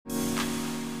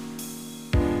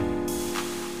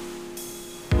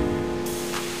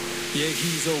Yeah,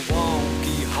 he's a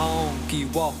wonky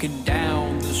honky walking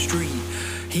down the street.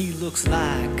 He looks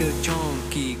like a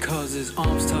junkie cause his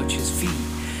arms touch his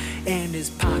feet. And his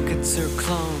pockets are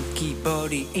clunky, but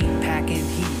he ain't packing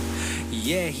heat.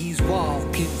 Yeah, he's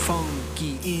walking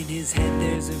funky, in his head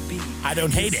there's a beat. I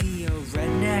don't hate it. Is he a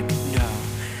redneck?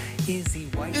 No. Is he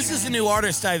white? This is a new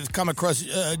artist I've come across,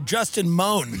 Justin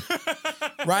Mohn,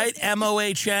 right?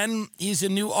 M-O-H-N. He's a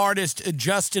new artist,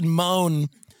 Justin Mohn.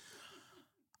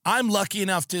 I'm lucky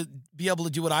enough to be able to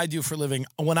do what I do for a living.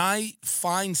 When I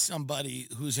find somebody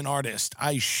who's an artist,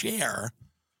 I share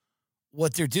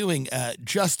what they're doing.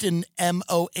 Justin,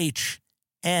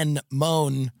 M-O-H-N,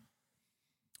 Mohn.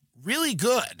 Really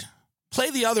good.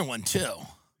 Play the other one, too.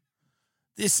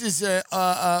 This is an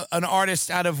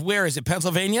artist out of, where is it,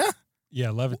 Pennsylvania? Yeah,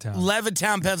 Levittown.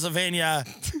 Levittown, Pennsylvania.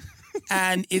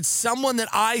 And it's someone that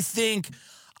I think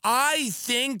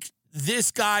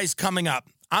this guy's coming up.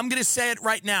 I'm going to say it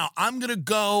right now. I'm going to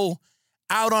go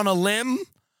out on a limb.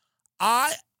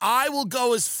 I will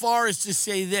go as far as to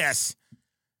say this.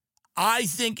 I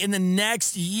think in the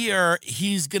next year,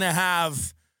 he's going to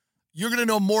have, you're going to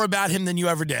know more about him than you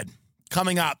ever did.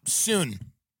 Coming up soon.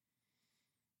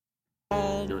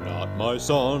 You're not my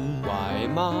son. Why,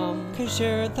 Mom? 'Cause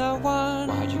you're the one.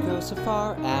 Why'd you go so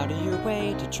far out of your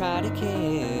way to try to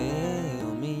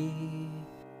kill me?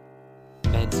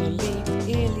 Mentally,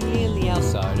 illy,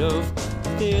 outside of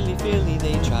Philly,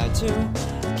 they tried to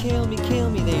kill me,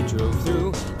 they drove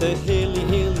through the hilly,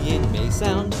 it may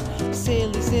sound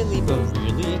silly, but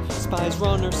really, spies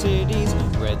run our cities,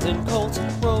 reds and colts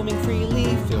roaming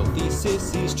freely, filthy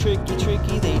sissies,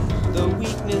 tricky, they knew the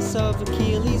weakness of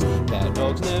Achilles, bad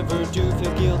dogs never do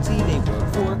feel guilty, they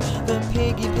work for the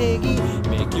piggy,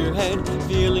 make your head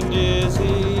feeling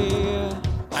dizzy.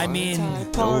 I mean,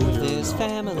 part of this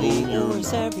family, or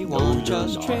is everyone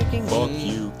just tricking me? Fuck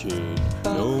you, kid.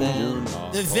 No, you're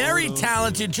not. the very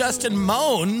talented Justin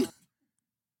Mohn,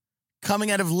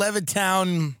 coming out of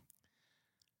Levittown,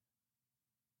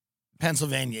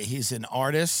 Pennsylvania. He's an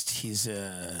artist. He's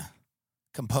a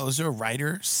composer,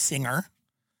 writer, singer.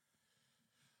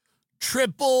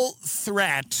 Triple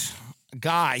threat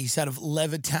guy. He's out of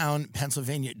Levittown,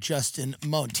 Pennsylvania, Justin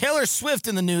Mohn. Taylor Swift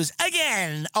in the news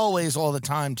again. Always, all the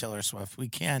time, Taylor Swift. We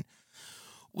can't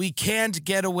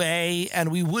get away,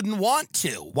 and we wouldn't want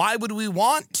to. Why would we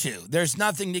want to? There's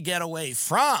nothing to get away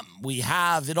from. We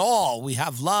have it all. We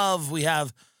have love. We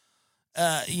have,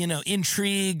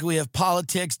 intrigue. We have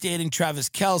politics, dating Travis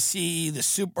Kelce, the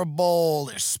Super Bowl,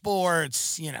 there's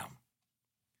sports,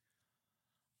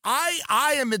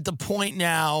 I am at the point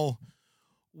now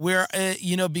where,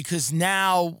 because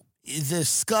now the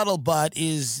scuttlebutt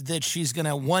is that she's going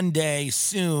to one day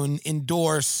soon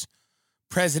endorse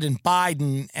President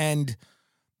Biden, and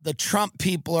the Trump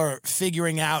people are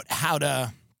figuring out how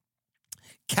to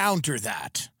counter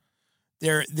that.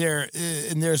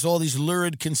 And there's all these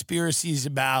lurid conspiracies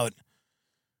about,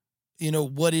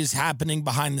 what is happening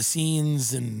behind the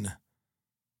scenes. And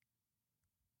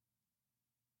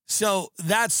so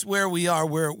that's where we are.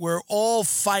 We're all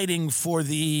fighting for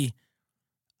the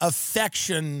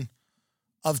affection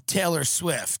of Taylor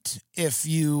Swift. If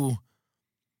you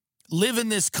live in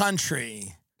this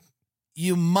country,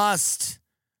 you must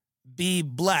be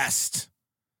blessed,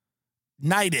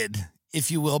 knighted, if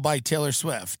you will, by Taylor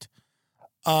Swift.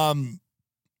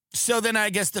 So then I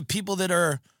guess the people that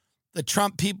are the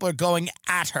Trump people are going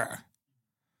at her.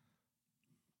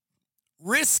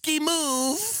 Risky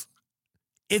move.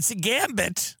 It's a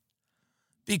gambit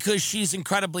because she's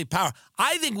incredibly powerful.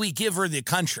 I think we give her the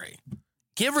country.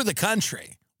 Give her the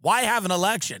country. Why have an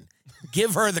election?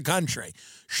 Give her the country.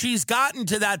 She's gotten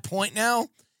to that point now.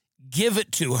 Give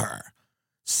it to her.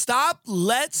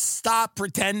 Let's stop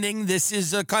pretending this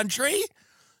is a country.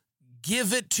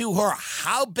 Give it to her.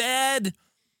 How bad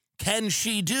can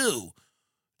she do?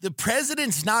 The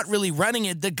president's not really running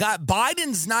it.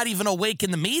 Biden's not even awake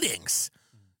in the meetings.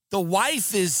 The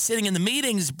wife is sitting in the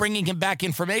meetings, bringing him back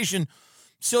information.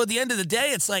 So at the end of the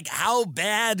day, it's like, how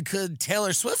bad could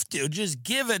Taylor Swift do? Just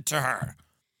give it to her.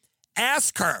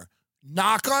 Ask her.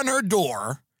 Knock on her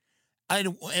door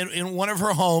in one of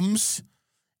her homes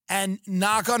and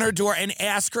knock on her door and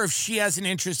ask her if she has an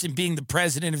interest in being the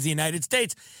president of the United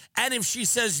States. And if she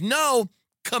says no,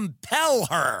 compel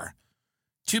her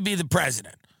to be the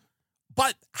president.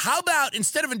 But how about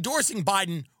instead of endorsing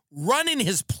Biden, run in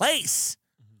his place?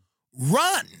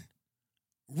 Run.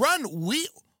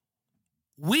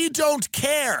 We don't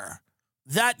care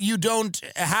that you don't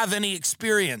have any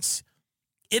experience.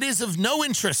 It is of no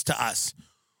interest to us.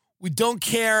 We don't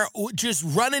care. Just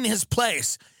run in his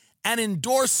place. An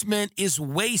endorsement is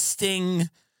wasting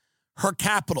her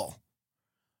capital.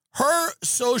 Her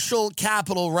social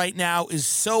capital right now is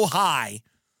so high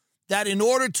that in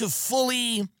order to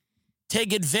fully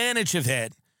take advantage of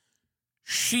it,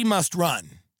 she must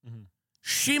run. Mm-hmm.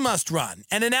 She must run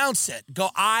and announce it. Go,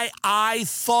 I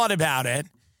thought about it,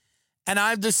 and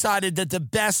I've decided that the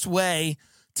best way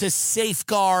to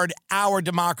safeguard our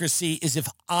democracy is if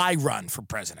I run for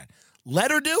president.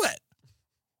 Let her do it.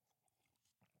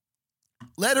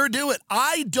 Let her do it.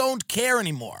 I don't care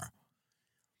anymore.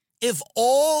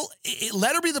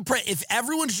 Let her be the president. If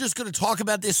everyone's just going to talk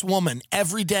about this woman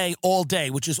every day, all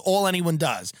day, which is all anyone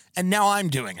does, and now I'm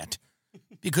doing it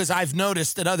because I've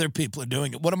noticed that other people are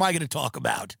doing it. What am I going to talk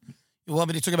about? You want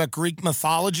me to talk about Greek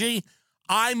mythology?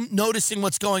 I'm noticing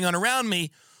what's going on around me.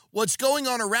 What's going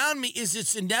on around me is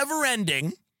it's a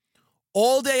never-ending,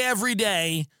 all day, every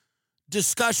day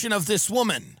discussion of this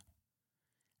woman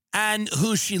and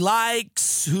who she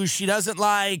likes, who she doesn't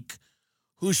like,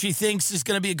 who she thinks is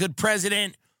going to be a good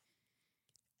president,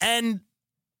 and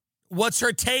what's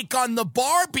her take on the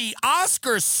Barbie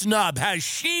Oscar snub? Has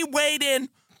she weighed in?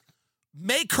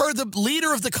 Make her the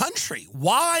leader of the country.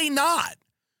 Why not?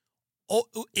 Oh,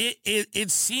 it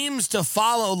seems to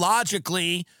follow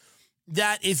logically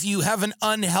that if you have an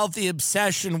unhealthy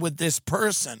obsession with this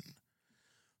person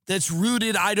that's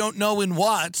rooted, I don't know in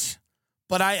what,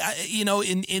 but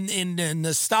in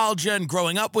nostalgia and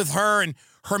growing up with her and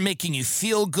her making you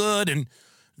feel good and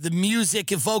the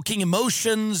music evoking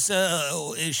emotions,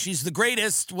 she's the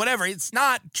greatest, whatever. It's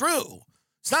not true.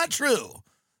 It's not true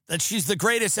that she's the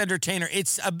greatest entertainer.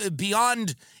 It's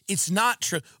beyond, it's not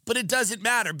true. But it doesn't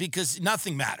matter because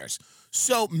nothing matters.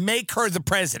 So make her the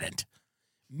president.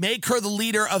 Make her the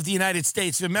leader of the United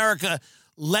States of America.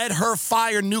 Let her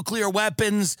fire nuclear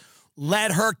weapons.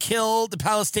 Let her kill the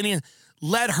Palestinians.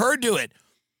 Let her do it.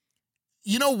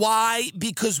 You know why?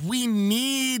 Because we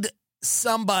need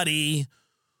somebody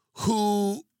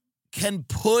who can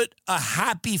put a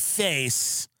happy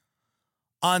face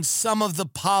on some of the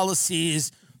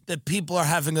policies that people are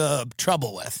having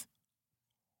trouble with.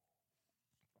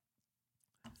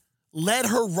 Let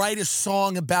her write a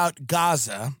song about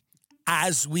Gaza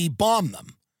as we bomb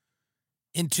them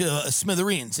into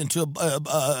smithereens,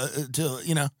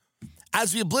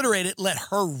 as we obliterate it. Let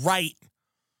her write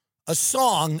a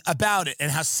song about it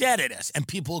and how sad it is. And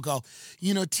people will go,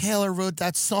 Taylor wrote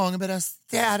that song about how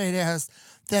sad it is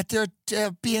that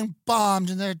they're being bombed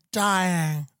and they're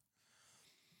dying.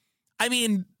 I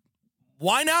mean,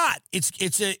 why not?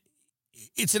 It's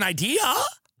an idea.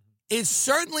 It's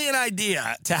certainly an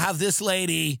idea to have this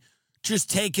lady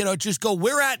just take it or just go,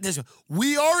 we're at this.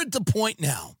 We are at the point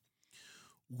now.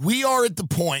 We are at the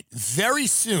point very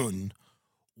soon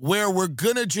where we're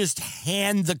going to just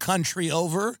hand the country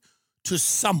over to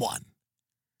someone.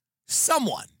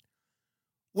 Someone.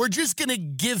 We're just going to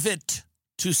give it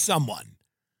to someone.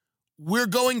 We're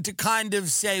going to kind of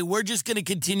say, we're just going to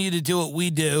continue to do what we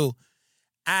do,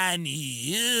 and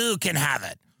you can have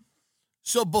it.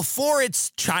 So before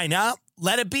it's China,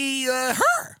 let it be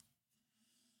her.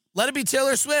 Let it be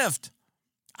Taylor Swift.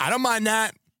 I don't mind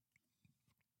that.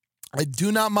 I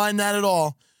do not mind that at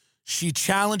all. She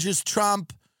challenges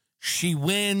Trump. She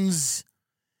wins.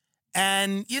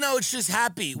 And, it's just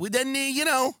happy. We then,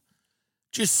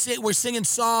 we're singing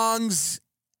songs.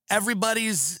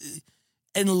 Everybody's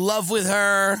in love with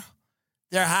her.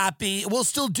 They're happy. We'll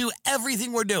still do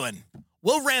everything we're doing.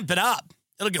 We'll ramp it up.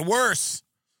 It'll get worse.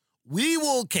 We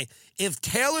will, okay, if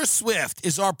Taylor Swift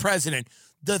is our president,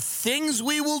 the things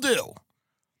we will do,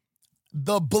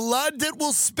 the blood that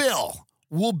will spill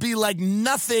will be like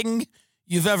nothing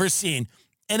you've ever seen.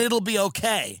 And it'll be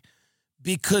okay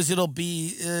because it'll be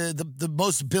the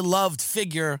most beloved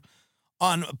figure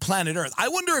on planet Earth. I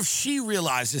wonder if she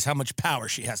realizes how much power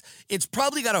she has. It's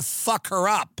probably got to fuck her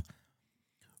up,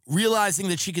 realizing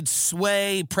that she could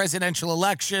sway presidential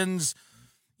elections,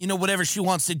 whatever she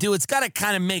wants to do. It's got to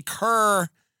kind of make her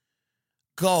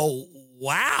go,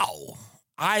 wow,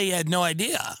 I had no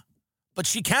idea. But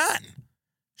she can.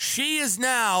 She is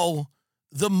now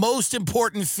the most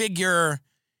important figure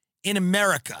in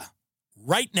America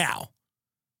right now.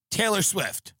 Taylor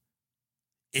Swift.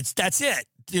 That's it.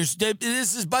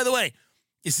 This is, by the way,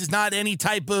 this is not any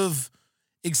type of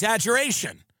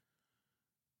exaggeration.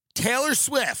 Taylor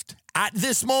Swift, at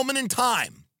this moment in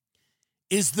time,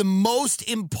 is the most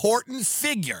important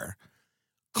figure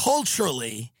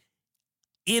culturally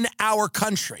in our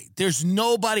country. There's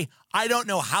nobody, I don't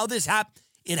know how this happened.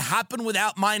 It happened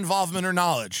without my involvement or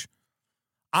knowledge.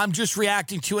 I'm just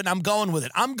reacting to it and I'm going with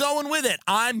it. I'm going with it.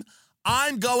 I'm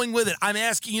going with it. I'm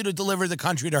asking you to deliver the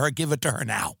country to her. Give it to her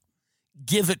now.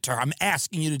 Give it to her. I'm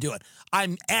asking you to do it.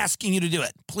 I'm asking you to do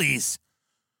it, please.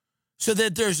 so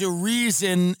that there's a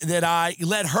reason that I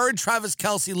let her and Travis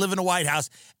Kelce live in a White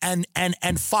House and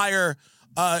fire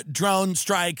drone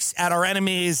strikes at our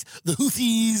enemies, the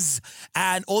Houthis,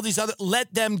 and all these other.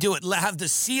 Let them do it. Have the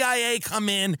CIA come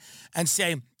in and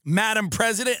say, Madam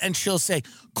President, and she'll say,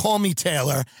 call me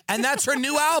Taylor. And that's her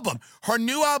new album. Her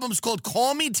new album's called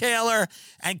Call Me Taylor,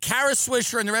 and Kara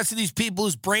Swisher and the rest of these people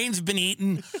whose brains have been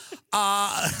eaten,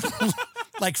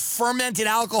 like fermented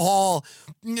alcohol,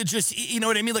 just, you know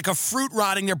what I mean? Like a fruit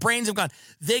rotting, their brains have gone.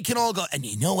 They can all go, and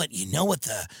you know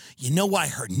why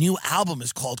her new album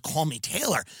is called Call Me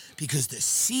Taylor? Because the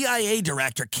CIA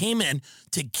director came in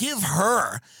to give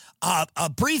her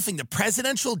a briefing, the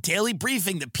presidential daily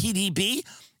briefing, the PDB.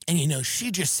 And,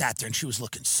 she just sat there and she was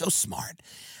looking so smart.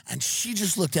 And she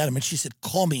just looked at him and she said,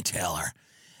 call me Taylor.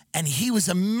 And he was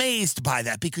amazed by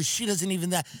that because she doesn't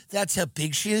even that's how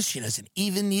big she is. She doesn't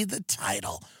even need the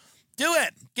title. Do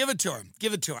it. Give it to her.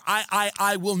 Give it to her.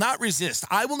 I will not resist.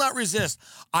 I will not resist.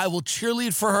 I will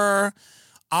cheerlead for her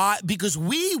because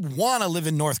we want to live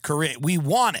in North Korea. We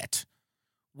want it.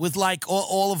 With like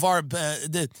all of our,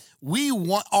 we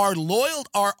want our loyal,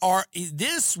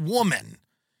 this woman,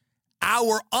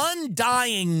 our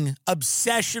undying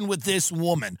obsession with this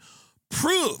woman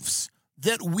proves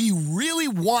that we really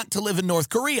want to live in North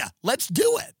Korea. Let's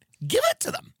do it. Give it to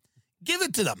them. Give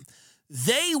it to them.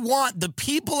 They want the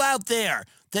people out there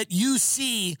that you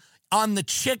see on the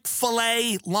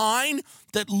Chick-fil-A line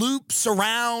that loops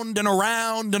around and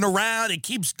around and around. It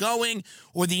keeps going.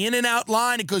 Or the In-N-Out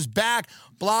line, it goes back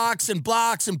blocks and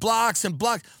blocks and blocks and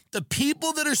blocks. The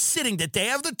people that are sitting, that they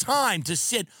have the time to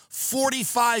sit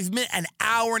 45 minutes, an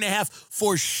hour and a half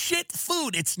for shit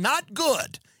food. It's not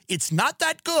good. It's not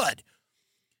that good.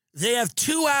 They have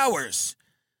 2 hours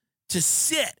to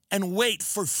sit and wait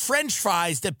for French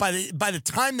fries that by the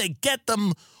time they get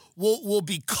them will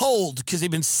be cold because they've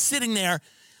been sitting there.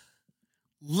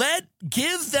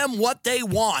 Give them what they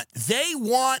want. They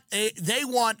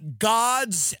want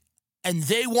gods, and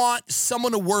they want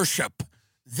someone to worship.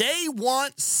 They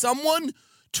want someone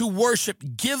to worship.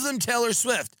 Give them Taylor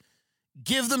Swift.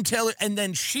 Give them Taylor, and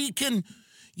then she can,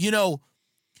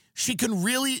 she can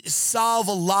really solve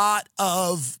a lot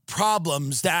of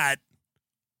problems that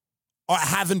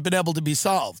haven't been able to be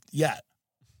solved yet.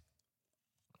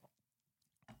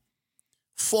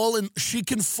 She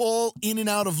can fall in and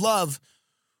out of love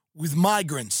with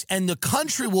migrants, and the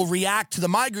country will react to the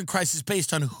migrant crisis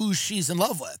based on who she's in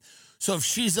love with. So if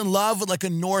she's in love with like a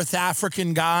North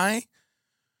African guy,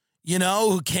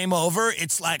 who came over,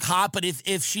 it's like hot. But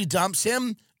if she dumps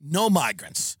him, no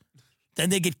migrants. Then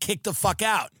they get kicked the fuck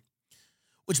out.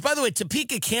 Which, by the way,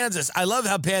 Topeka, Kansas, I love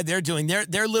how bad they're doing.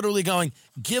 They're literally going,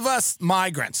 give us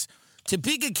migrants.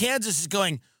 Topeka, Kansas is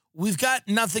going, we've got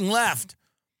nothing left.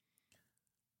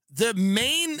 The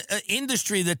main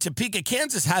industry that Topeka,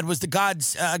 Kansas had was the God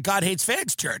Hates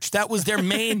Fags Church. That was their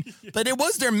main, but it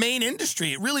was their main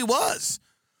industry. It really was.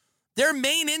 Their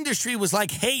main industry was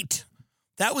like hate.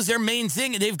 That was their main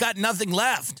thing, and they've got nothing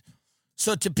left.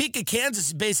 So Topeka, Kansas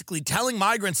is basically telling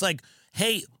migrants like,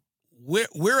 hey,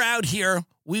 we're out here.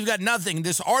 We've got nothing.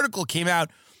 This article came out,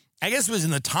 I guess it was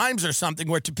in the Times or something,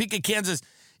 where Topeka, Kansas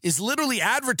is literally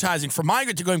advertising for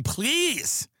migrants. They're going,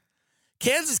 please.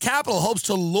 Kansas Capital hopes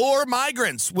to lure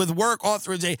migrants with work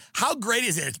authorization. How great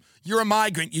is it? You're a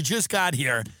migrant. You just got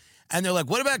here. And they're like,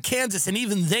 what about Kansas? And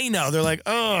even they know. They're like,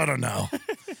 oh, I don't know.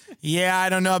 Yeah, I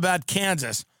don't know about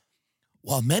Kansas.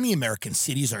 While many American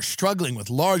cities are struggling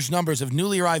with large numbers of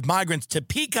newly arrived migrants,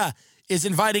 Topeka is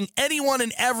inviting anyone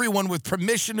and everyone with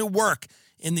permission to work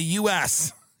in the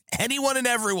U.S. Anyone and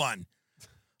everyone.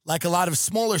 Like a lot of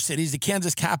smaller cities, the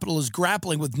Kansas Capital is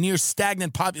grappling with near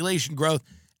stagnant population growth,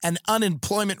 an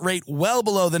unemployment rate well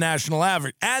below the national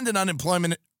average,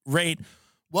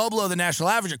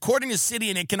 According to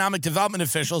city and economic development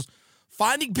officials,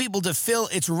 finding people to fill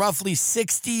its roughly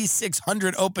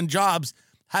 6,600 open jobs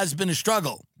has been a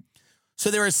struggle.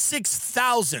 So there are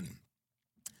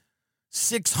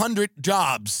 6,600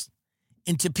 jobs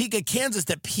in Topeka, Kansas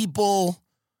that people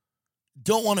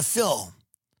don't want to fill.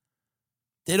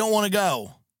 They don't want to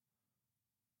go.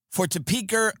 For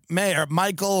Topeka Mayor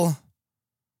Michael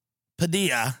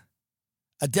Padilla,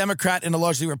 a Democrat in a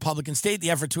largely Republican state, the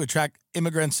effort to attract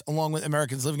immigrants along with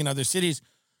Americans living in other cities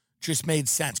just made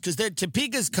sense. Because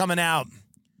Topeka's coming out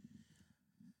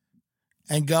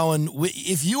and going,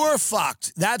 if you are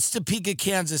fucked, that's Topeka,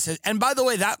 Kansas. And by the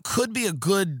way, that could be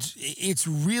it's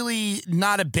really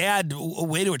not a bad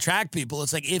way to attract people.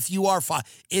 It's like, if you are fucked,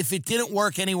 if it didn't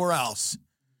work anywhere else,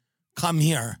 come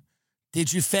here.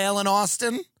 Did you fail in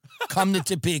Austin? Come to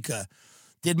Topeka.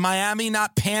 Did Miami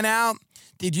not pan out?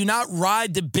 Did you not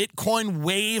ride the Bitcoin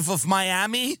wave of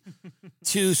Miami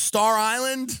to Star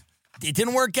Island? It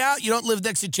didn't work out. You don't live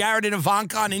next to Jared and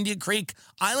Ivanka on Indian Creek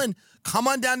Island. Come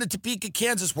on down to Topeka,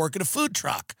 Kansas, work at a food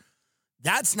truck.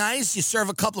 That's nice. You serve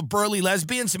a couple of burly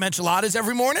lesbians some enchiladas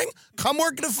every morning. Come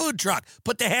work at a food truck.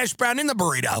 Put the hash brown in the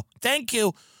burrito. Thank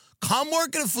you. Come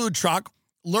work at a food truck.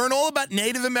 Learn all about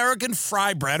Native American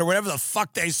fry bread or whatever the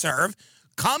fuck they serve.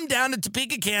 Come down to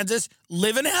Topeka, Kansas.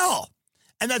 Live in hell.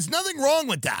 And there's nothing wrong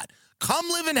with that. Come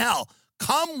live in hell.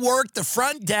 Come work the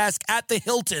front desk at the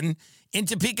Hilton in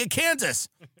Topeka, Kansas.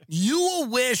 You will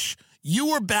wish you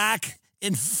were back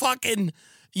in fucking,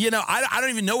 I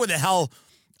don't even know where the hell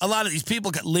a lot of these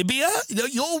people got. Libya?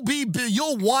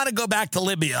 You'll want to go back to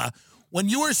Libya when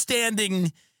you are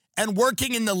standing and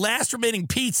working in the last remaining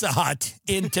Pizza Hut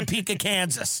in Topeka,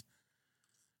 Kansas,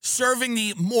 serving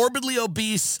the morbidly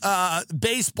obese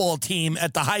baseball team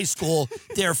at the high school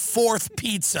their fourth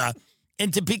pizza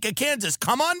in Topeka, Kansas.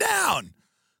 Come on down.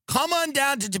 Come on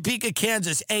down to Topeka,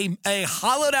 Kansas, a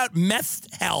hollowed out meth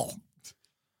hell.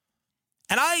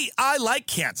 And I like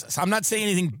Kansas. I'm not saying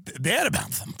anything bad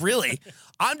about them, really.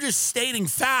 I'm just stating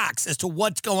facts as to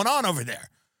what's going on over there.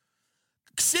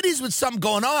 Cities with something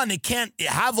going on, they can't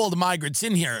have all the migrants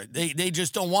in here. They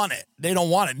just don't want it. They don't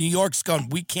want it. New York's going,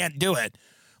 we can't do it.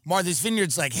 Martha's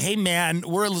Vineyard's like, hey, man,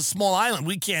 we're a small island.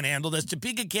 We can't handle this.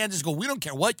 Topeka, Kansas go, we don't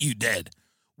care what you did.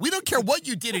 We don't care what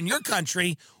you did in your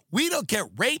country. We don't care.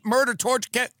 Rape, murder, torture.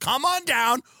 Come on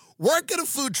down. Work at a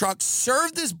food truck.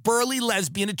 Serve this burly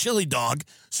lesbian a chili dog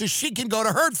so she can go to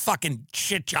her fucking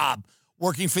shit job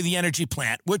working for the energy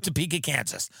plant with Topeka,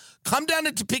 Kansas. Come down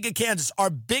to Topeka, Kansas. Our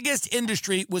biggest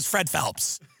industry was Fred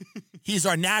Phelps. He's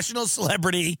our national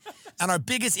celebrity, and our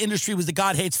biggest industry was the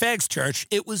God Hates Fags Church.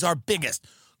 It was our biggest.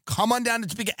 Come on down to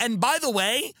Topeka. And by the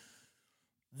way,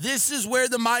 this is where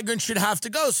the migrants should have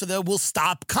to go, so they will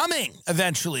stop coming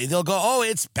eventually. They'll go, oh,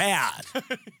 it's bad.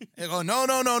 They go, no.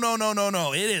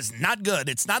 It is not good.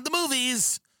 It's not the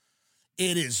movies.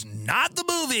 It is not the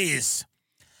movies.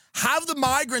 Have the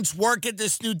migrants work at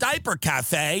this new diaper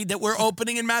cafe that we're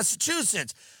opening in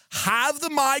Massachusetts. Have the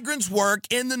migrants work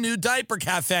in the new diaper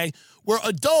cafe where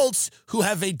adults who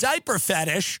have a diaper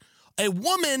fetish, a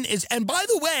woman is, and by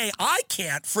the way, I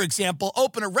can't, for example,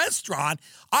 open a restaurant.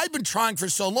 I've been trying for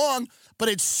so long, but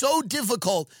it's so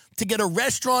difficult to get a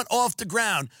restaurant off the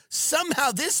ground.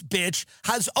 Somehow this bitch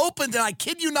has opened, and I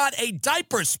kid you not, a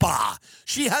diaper spa.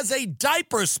 She has a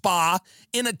diaper spa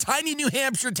in a tiny New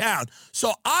Hampshire town.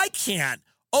 So I can't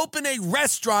open a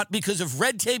restaurant because of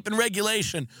red tape and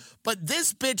regulation, but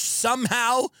this bitch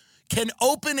somehow can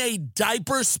open a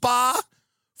diaper spa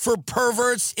for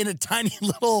perverts in a tiny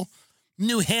little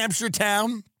New Hampshire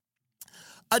town.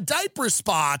 A diaper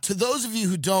spa, to those of you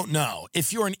who don't know,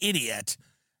 if you're an idiot,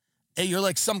 and you're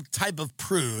like some type of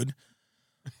prude,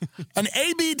 an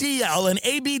ABDL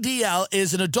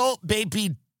is an adult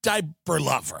baby diaper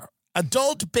lover.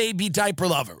 Adult baby diaper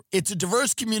lover. It's a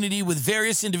diverse community with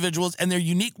various individuals and their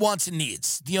unique wants and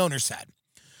needs, the owner said.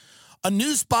 A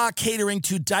new spa catering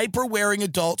to diaper-wearing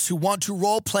adults who want to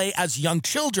role play as young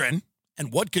children,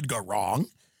 and what could go wrong,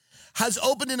 has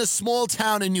opened in a small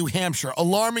town in New Hampshire,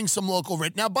 alarming some local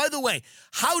rate. Now, by the way,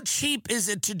 how cheap is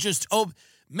it to just open?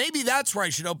 Maybe that's where I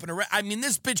should open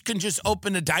this bitch can just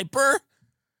open a diaper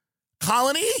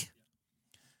colony.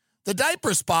 The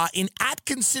Diaper Spa in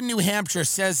Atkinson, New Hampshire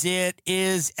says it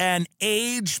is an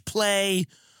age play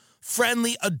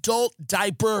friendly adult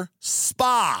diaper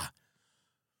spa.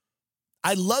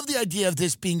 I love the idea of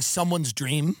this being someone's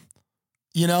dream.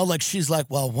 Like she's like,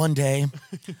 well, one day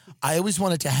I always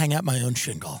wanted to hang out my own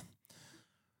shingle.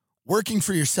 Working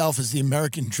for yourself is the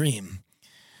American dream.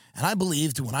 And I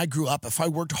believed when I grew up, if I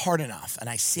worked hard enough and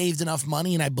I saved enough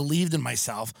money and I believed in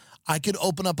myself, I could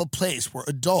open up a place where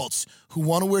adults who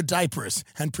want to wear diapers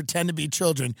and pretend to be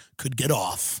children could get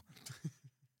off.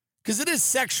 Because it is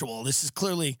sexual. This is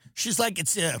clearly, she's like,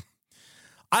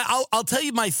 I'll tell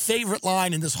you my favorite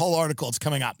line in this whole article. It's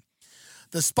coming up.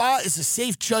 The spa is a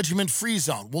safe, judgment-free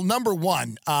zone. Well, number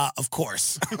one, of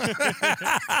course.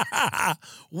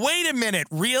 Wait a minute,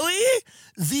 really?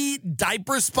 The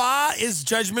diaper spa is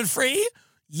judgment-free?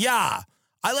 Yeah.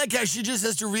 I like how she just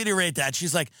has to reiterate that.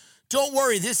 She's like, don't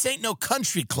worry, this ain't no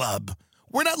country club.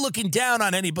 We're not looking down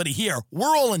on anybody here.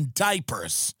 We're all in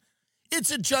diapers.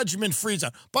 It's a judgment-free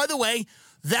zone. By the way,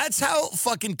 that's how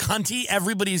fucking cunty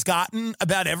everybody's gotten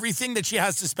about everything that she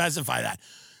has to specify that.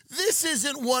 This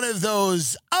isn't one of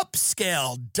those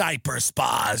upscale diaper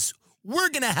spas. We're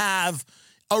going to have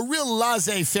a real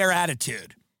laissez-faire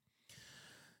attitude.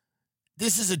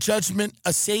 This is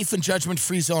a safe and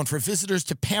judgment-free zone for visitors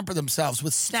to pamper themselves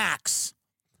with snacks,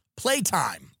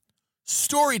 playtime,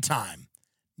 story time,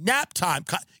 nap time.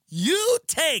 You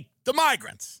take the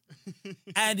migrants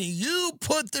and you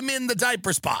put them in the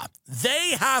diaper spa.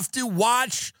 They have to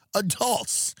watch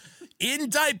adults in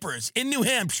diapers in New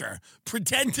Hampshire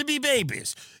pretend to be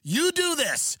babies. You do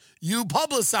this. You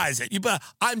publicize it.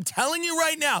 I'm telling you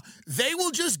right now, they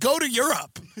will just go to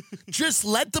Europe. Just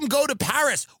let them go to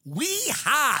Paris. We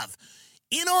have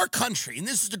in our country, and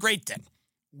this is the great thing,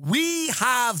 we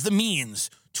have the means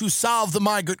to solve the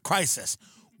migrant crisis.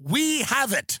 We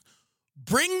have it.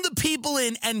 Bring the people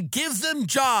in and give them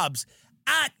jobs.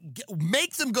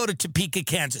 Make them go to Topeka,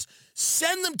 Kansas.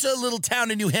 Send them to a little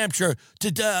town in New Hampshire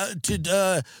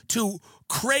to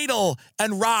cradle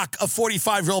and rock a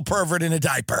 45-year-old pervert in a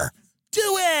diaper.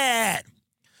 Do it.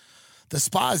 The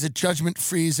spa is a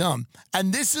judgment-free zone.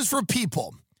 And this is for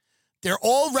people. They're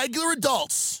all regular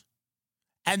adults.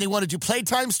 And they want to do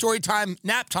playtime, story time,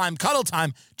 nap time, cuddle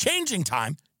time, changing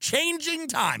time.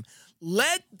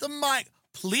 Let the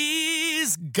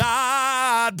please,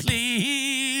 God,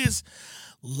 please.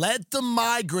 Let the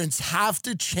migrants have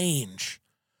to change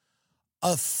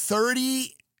a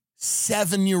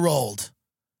 37-year-old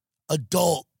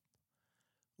adult.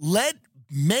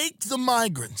 Make the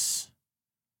migrants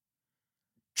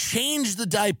change the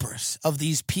diapers of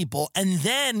these people. And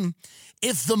then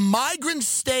if the migrants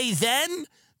stay then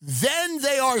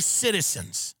they are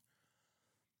citizens.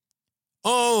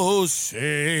 Oh,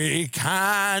 say,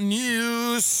 can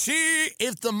you see?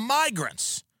 If the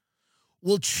migrants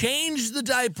will change the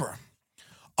diaper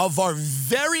of our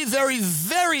very, very,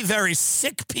 very, very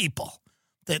sick people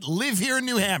that live here in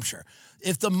New Hampshire,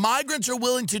 if the migrants are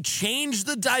willing to change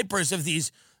the diapers of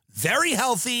these very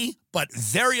healthy but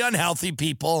very unhealthy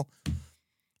people,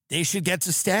 they should get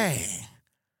to stay.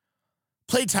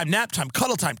 Playtime, nap time,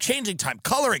 cuddle time, changing time,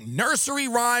 coloring, nursery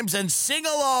rhymes, and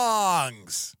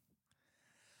sing-alongs.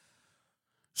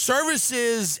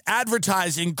 Services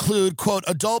advertised include, quote,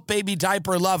 adult baby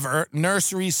diaper lover,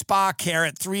 nursery spa care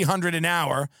at $300 an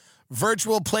hour,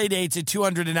 virtual play dates at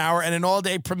 $200 an hour, and an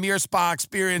all-day premier spa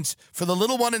experience for the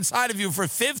little one inside of you for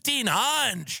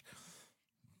 $1,500.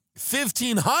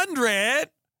 $1,500?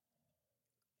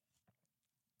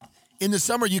 In the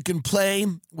summer, you can play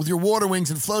with your water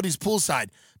wings and floaties poolside,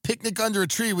 picnic under a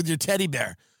tree with your teddy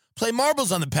bear, play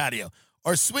marbles on the patio,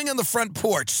 or swing on the front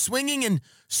porch, swinging and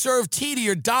serve tea to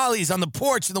your dollies on the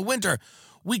porch in the winter.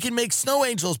 We can make snow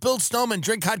angels, build snowmen,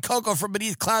 drink hot cocoa from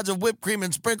beneath clouds of whipped cream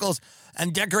and sprinkles,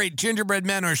 and decorate gingerbread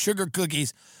men or sugar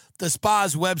cookies, the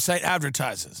spa's website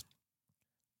advertises.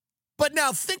 But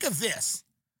now think of this.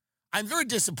 I'm very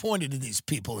disappointed in these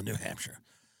people in New Hampshire.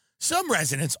 Some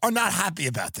residents are not happy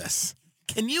about this.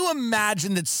 Can you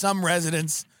imagine that some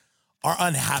residents are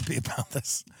unhappy about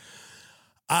this?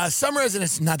 Some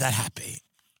residents not that happy.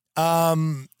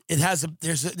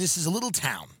 This is a little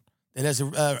town that has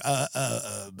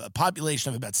a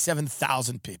population of about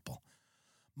 7,000 people.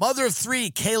 Mother of three,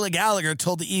 Kayla Gallagher,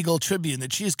 told the Eagle Tribune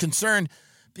that she is concerned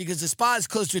because the spa is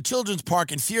close to a children's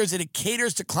park and fears that it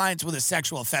caters to clients with a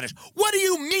sexual fetish. What do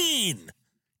you mean,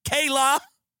 Kayla?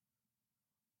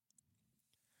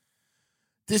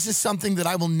 This is something that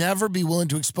I will never be willing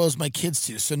to expose my kids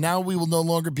to, so now we will no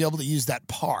longer be able to use that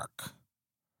park.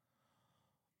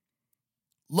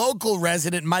 Local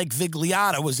resident Mike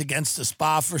Vigliotta was against the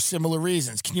spa for similar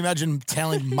reasons. Can you imagine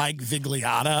telling Mike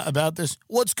Vigliotta about this?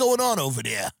 What's going on over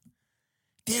there?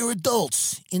 They're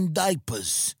adults in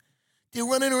diapers. They're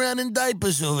running around in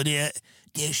diapers over there.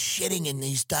 They're shitting in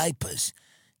these diapers.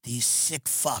 These sick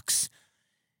fucks.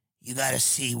 You got to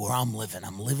see where I'm living.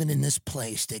 I'm living in this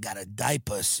place. They got a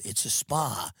diapers. It's a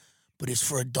spa, but it's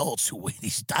for adults who wear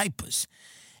these diapers.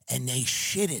 And they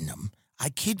shit in them. I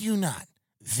kid you not.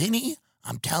 Vinny,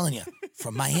 I'm telling you,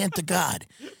 from my hand to God,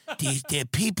 there are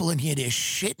people in here, they're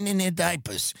shitting in their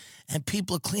diapers, and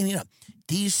people are cleaning up.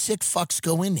 These sick fucks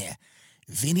go in there.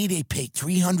 Vinny, they pay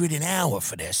 $300 an hour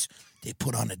for this. They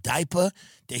put on a diaper.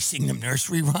 They sing them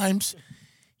nursery rhymes.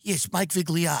 Yes, Mike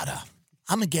Vigliotta.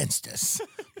 I'm against this.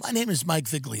 My name is Mike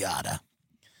Vigliotta.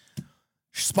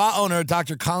 Spa owner,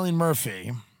 Dr. Colleen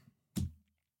Murphy.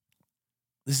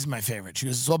 This is my favorite. She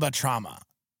goes, it's all about trauma.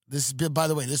 This is, by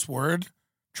the way, this word,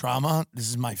 trauma, this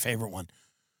is my favorite one.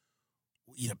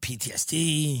 You know,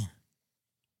 PTSD,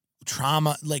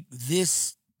 trauma, like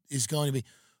this is going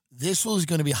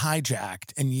to be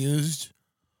hijacked and used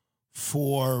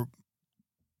for,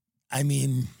 I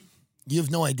mean, you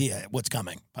have no idea what's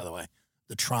coming, by the way.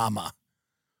 The trauma.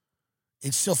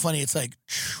 It's so funny. It's like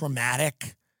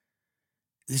traumatic.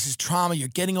 This is trauma. You're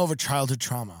getting over childhood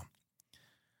trauma.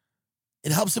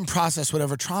 It helps them process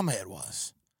whatever trauma it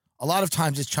was. A lot of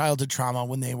times it's childhood trauma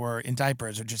when they were in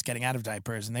diapers or just getting out of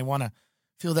diapers, and they want to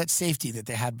feel that safety that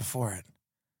they had before it.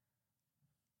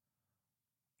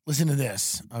 listen to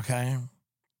this, okay?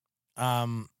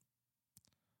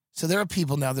 So there are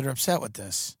people now that are upset with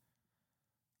this.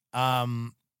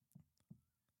 So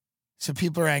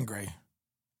people are angry,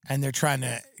 and they're trying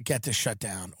to get this shut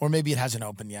down. Or maybe it hasn't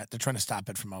opened yet. They're trying to stop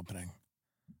it from opening.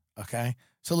 Okay?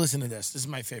 So listen to this. This is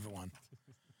my favorite one.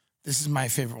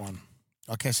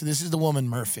 Okay, so this is the woman,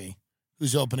 Murphy,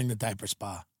 who's opening the Diaper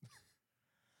Spa.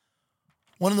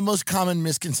 One of the most common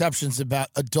misconceptions about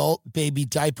adult baby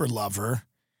diaper lover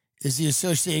is the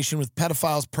association with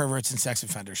pedophiles, perverts, and sex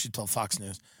offenders, she told Fox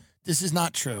News. This is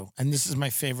not true, and this is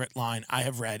my favorite line I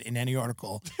have read in any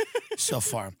article so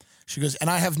far. She goes, and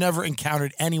I have never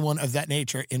encountered anyone of that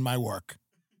nature in my work.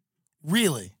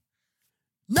 Really?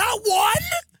 Not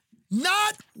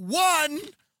one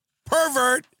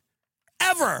pervert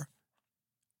ever.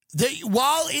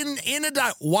 Whilst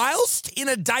in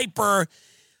a diaper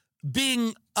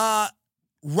being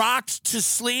rocked to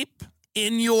sleep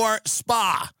in your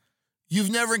spa, you've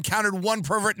never encountered one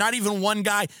pervert, not even one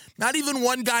guy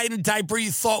in a diaper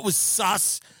you thought was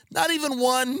sus, not even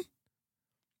one.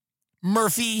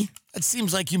 Murphy, it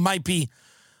seems like you might be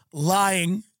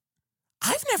lying.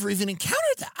 I've never even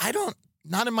encountered that.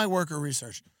 Not in my work or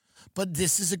research. But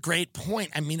this is a great point.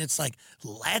 I mean, it's like,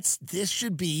 this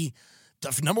should be,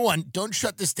 number one, don't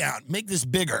shut this down. Make this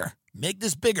bigger.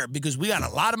 Because we got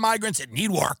a lot of migrants that need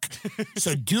work.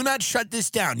 So do not shut this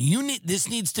down. This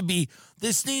needs to be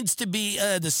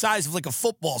the size of like a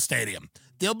football stadium.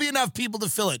 There'll be enough people to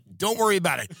fill it. Don't worry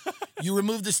about it. You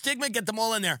remove the stigma, get them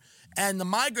all in there. And the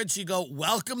migrants, you go,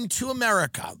 welcome to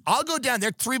America. I'll go down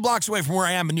there 3 blocks away from where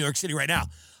I am in New York City right now.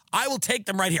 I will take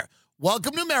them right here.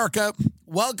 Welcome to America.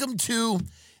 Welcome to, do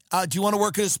you want to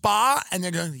work at a spa? And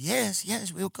they're going, yes,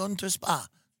 we'll go into a spa.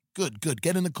 Good.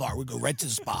 Get in the car. We go right to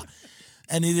the spa.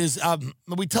 And it is,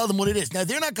 we tell them what it is. Now,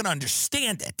 they're not going to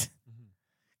understand it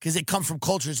because they come from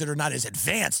cultures that are not as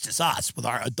advanced as us with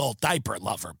our adult diaper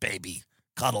lover, baby.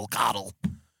 Cuddle,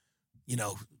 you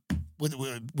know, with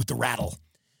the rattle.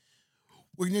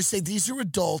 We're going to say these are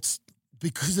adults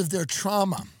because of their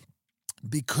trauma.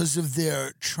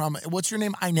 What's your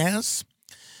name? Inez?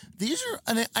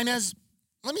 Inez,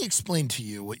 let me explain to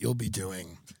you what you'll be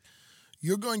doing.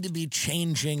 You're going to be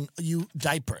changing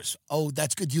diapers. Oh,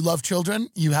 that's good. You love children?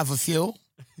 You have a few?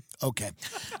 Okay.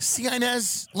 See,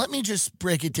 Inez, let me just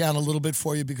break it down a little bit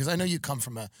for you because I know you come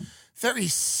from a very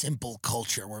simple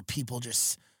culture where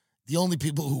the only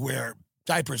people who wear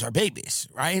diapers are babies,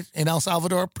 right? In El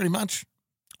Salvador, pretty much?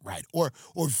 Right. Or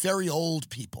very old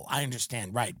people. I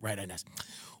understand. Right, Inez.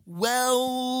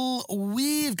 Well,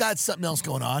 we've got something else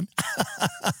going on.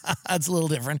 That's a little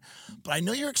different. But I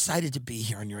know you're excited to be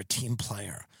here and you're a team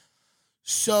player.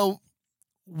 So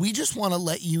we just want to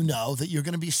let you know that you're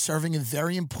going to be serving a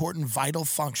very important, vital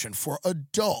function for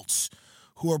adults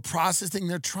who are processing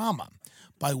their trauma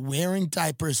by wearing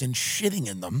diapers and shitting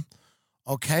in them,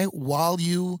 okay, while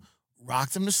you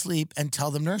rock them to sleep and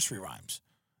tell them nursery rhymes.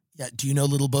 Yeah, do you know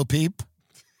Little Bo Peep?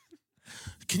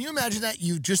 Can you imagine that?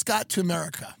 You just got to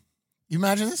America. You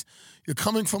imagine this? You're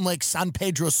coming from like San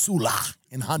Pedro Sula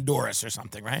in Honduras or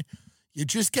something, right? You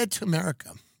just get to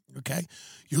America, okay?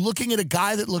 You're looking at a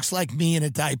guy that looks like me in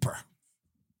a diaper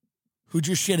who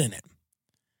just shit in it.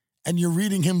 And you're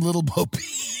reading him Little Bo Peep.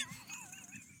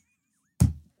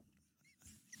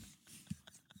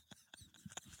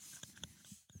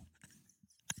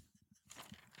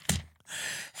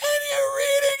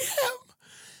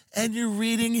 And you're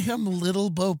reading him Little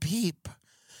Bo Peep.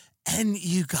 And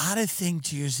you got to think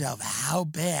to yourself, how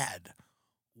bad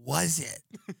was it?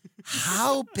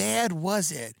 How bad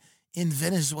was it in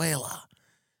Venezuela?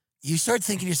 You start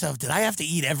thinking to yourself, did I have to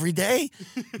eat every day?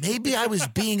 Maybe I was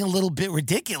being a little bit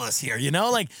ridiculous here, you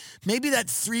know? Like maybe that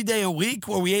 3 day a week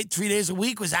where we ate 3 days a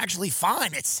week was actually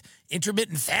fine. It's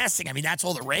intermittent fasting. I mean, that's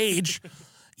all the rage.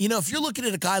 You know, if you're looking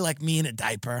at a guy like me in a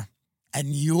diaper, and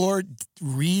you're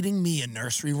reading me a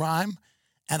nursery rhyme,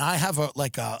 and I have what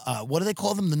do they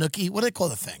call them? The nookie? What do they call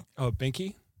the thing? Oh,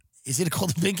 binky? Is it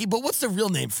called a binky? But what's the real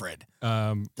name for it?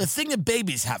 The thing that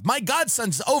babies have. My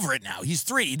godson's over it now. He's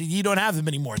 3. You don't have them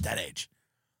anymore at that age.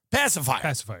 Pacifier.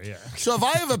 Pacifier, yeah. So if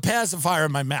I have a pacifier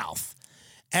in my mouth,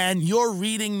 and you're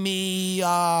reading me,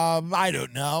 I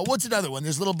don't know. What's another one?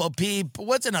 There's Little Bo Peep.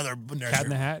 What's another nursery? Cat in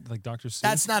the Hat, like Dr. Seuss.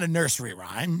 That's not a nursery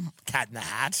rhyme. Cat in the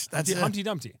Hat. That's Humpty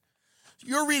Dumpty.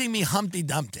 You're reading me Humpty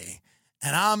Dumpty,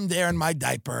 and I'm there in my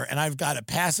diaper, and I've got a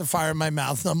pacifier in my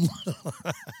mouth, and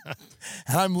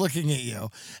I'm looking at you,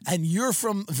 and you're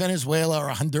from Venezuela or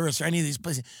Honduras or any of these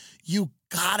places. You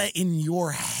got it in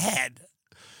your head.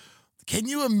 Can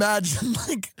you imagine,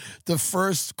 like, the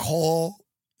first call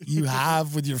you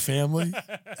have with your family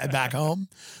back home?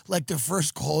 Like the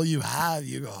first call you have,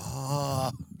 you go,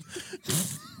 oh.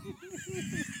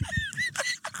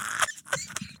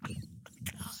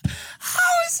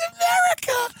 How is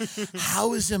America?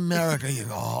 How is America? You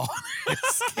go, oh,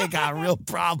 this kid got real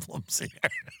problems here.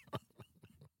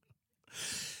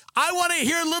 I want to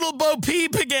hear Little Bo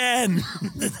Peep again.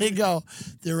 They go,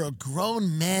 there are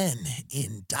grown men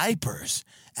in diapers,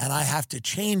 and I have to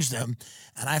change them,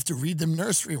 and I have to read them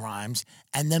nursery rhymes,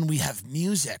 and then we have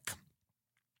music.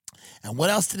 And what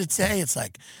else did it say? It's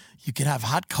like, you can have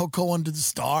hot cocoa under the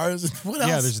stars. What else?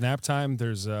 Yeah, there's nap time.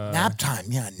 There's nap time.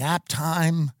 Yeah, nap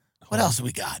time. What else have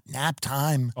we got? Nap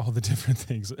time. All the different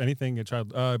things. Anything a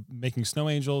child making snow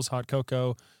angels, hot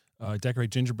cocoa, decorate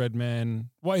gingerbread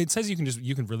men. Well, it says you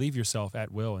can relieve yourself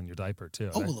at will in your diaper too.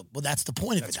 Oh, well, that's the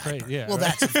point of a diaper. Great, yeah. Well,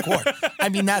 that's of course. I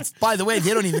mean, that's, by the way,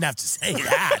 they don't even have to say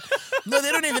that. No,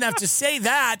 they don't even have to say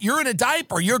that. You're in a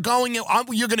diaper. You're going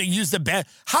to use the bed.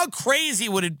 How crazy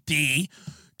would it be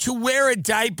to wear a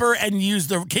diaper and use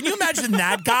the, can you imagine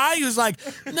that guy who's like,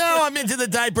 no, I'm into the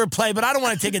diaper play, but I don't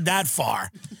want to take it that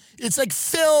far. It's like,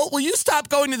 Phil, will you stop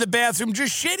going to the bathroom?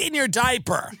 Just shit in your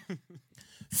diaper.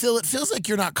 Phil, it feels like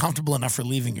you're not comfortable enough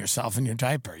relieving yourself in your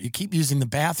diaper. You keep using the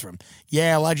bathroom.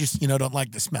 Yeah, well, I just, don't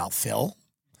like the smell. Phil.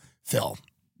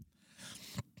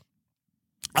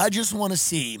 I just want to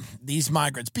see these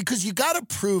migrants because you got to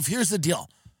prove, here's the deal.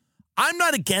 I'm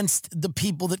not against the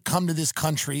people that come to this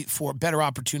country for better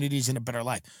opportunities and a better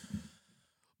life.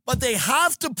 But they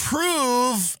have to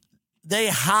prove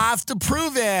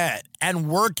it. And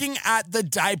working at the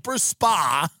Diaper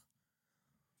Spa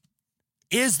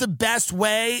is the best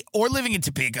way, or living in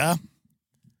Topeka.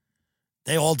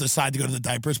 They all decide to go to the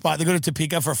Diaper Spa. They go to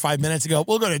Topeka for 5 minutes and go,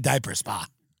 we'll go to Diaper Spa.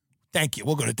 Thank you.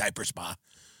 We'll go to Diaper Spa.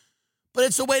 But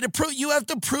it's a way to prove, you have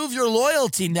to prove your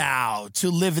loyalty now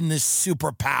to live in this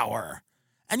superpower.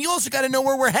 And you also got to know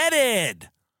where we're headed.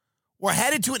 We're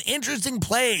headed to an interesting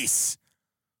place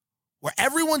where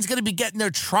everyone's going to be getting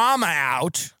their trauma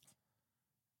out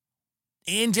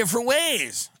in different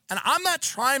ways. And I'm not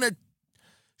trying to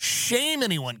shame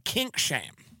anyone, kink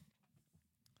shame.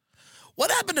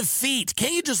 What happened to feet?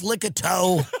 Can't you just lick a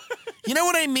toe? You know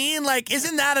what I mean? Like,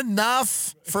 isn't that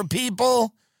enough for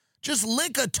people? Just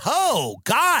lick a toe.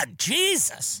 God,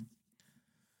 Jesus.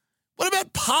 What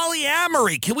about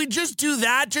polyamory? Can we just do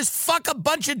that? Just fuck a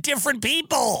bunch of different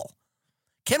people.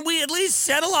 Can we at least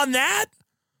settle on that?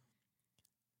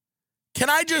 Can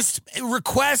I just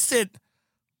request that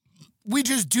we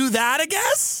just do that, I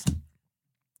guess?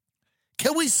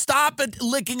 Can we stop at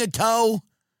licking a toe?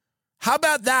 How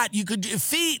about that? You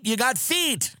got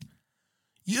feet.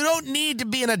 You don't need to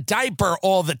be in a diaper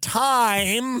all the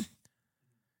time.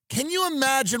 Can you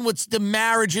imagine what's the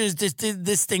marriages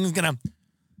this thing's gonna...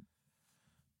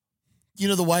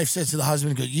 the wife says to the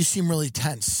husband, you seem really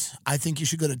tense. I think you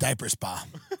should go to Diaper Spa.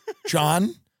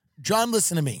 John,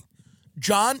 listen to me.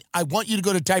 John, I want you to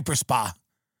go to Diaper Spa.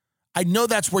 I know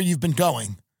that's where you've been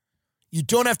going. You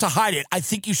don't have to hide it. I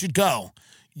think you should go.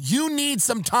 You need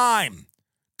some time.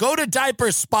 Go to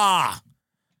Diaper Spa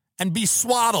and be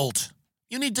swaddled.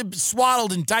 You need to be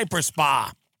swaddled in Diaper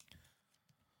Spa.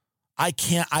 I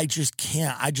just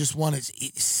can't. I just want to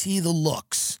see the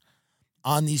looks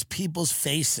on these people's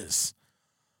faces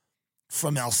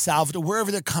from El Salvador,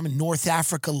 wherever they're coming, North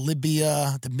Africa,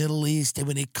 Libya, the Middle East,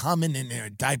 when they come in their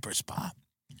Diaper Spa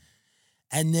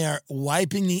and they're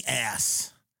wiping the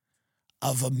ass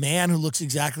of a man who looks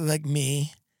exactly like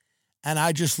me, and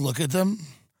I just look at them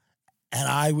and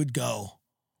I would go,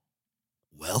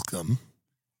 welcome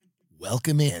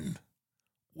in.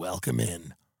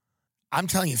 I'm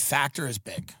telling you, Factor is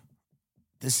big.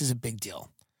 This is a big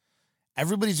deal.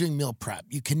 Everybody's doing meal prep.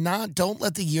 Don't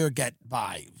let the year get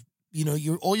by.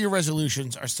 All your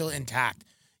resolutions are still intact.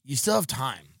 You still have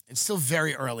time. It's still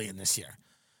very early in this year.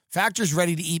 Factor's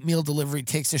ready-to-eat meal delivery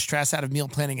takes the stress out of meal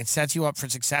planning and sets you up for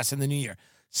success in the new year.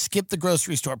 Skip the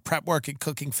grocery store, prep work, and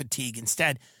cooking fatigue.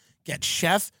 Instead, get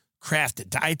chef-crafted,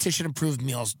 dietitian-approved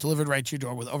meals delivered right to your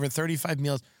door with over 35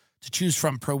 meals to choose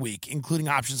from per week, including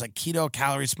options like keto,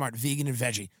 calorie smart, vegan, and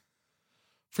veggie.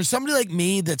 For somebody like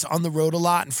me that's on the road a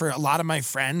lot, and for a lot of my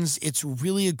friends, it's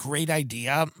really a great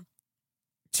idea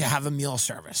to have a meal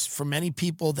service. For many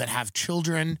people that have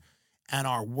children and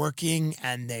are working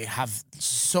and they have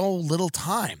so little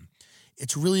time,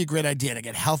 it's really a great idea to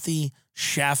get healthy,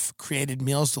 chef-created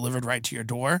meals delivered right to your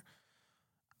door.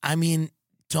 I mean,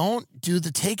 don't do the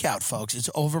takeout, folks. It's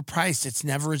overpriced. It's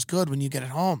never as good when you get it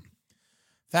home.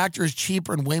 Factor is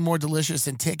cheaper and way more delicious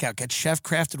than takeout. Get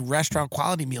chef-crafted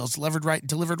restaurant-quality meals delivered right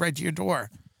to your door.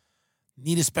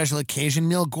 Need a special occasion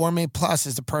meal? Gourmet Plus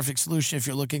is the perfect solution if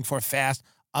you're looking for fast,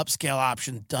 upscale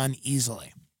option done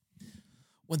easily.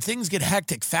 When things get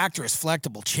hectic, Factor is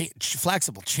flexible.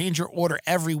 Change your order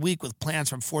every week with plans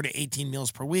from 4 to 18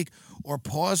 meals per week, or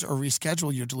pause or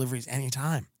reschedule your deliveries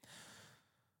anytime.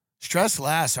 Stress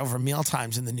less over meal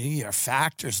times in the new year.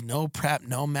 Factor's no prep,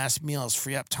 no mess meals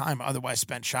free up time otherwise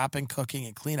spent shopping, cooking,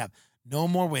 and cleanup. No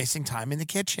more wasting time in the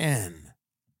kitchen.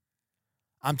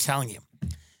 I'm telling you.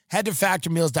 Head to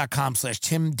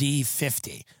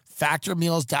factormeals.com/TimD50.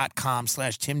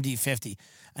 Factormeals.com/TimD50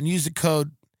 and use the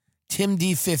code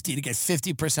TimD50 to get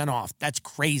 50% off. That's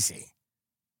crazy.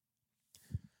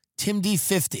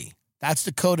 TimD50. That's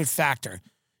the code at Factor.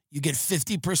 You get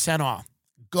 50% off.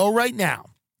 Go right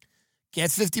now. Get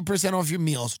 50% off your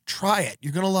meals. Try it.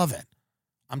 You're going to love it.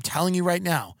 I'm telling you right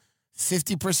now.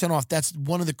 50% off. That's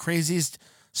one of the craziest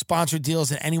sponsored deals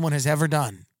that anyone has ever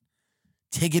done.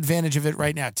 Take advantage of it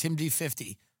right now.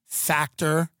 TimD50.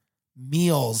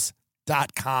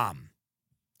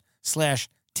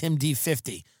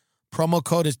 Factormeals.com/TimD50. Promo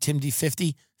code is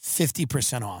TimD50.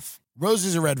 50% off.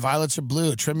 Roses are red, violets are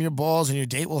blue. Trim your balls and your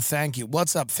date will thank you.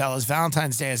 What's up, fellas?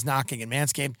 Valentine's Day is knocking, and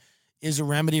Manscaped is a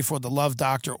remedy for the love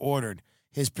doctor ordered.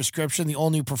 His prescription, the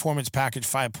all-new Performance Package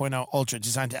 5.0 Ultra,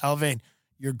 designed to elevate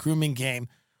your grooming game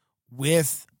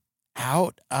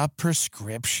without a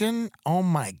prescription? Oh,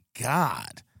 my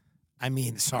God. I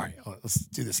mean, sorry. Let's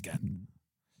do this again.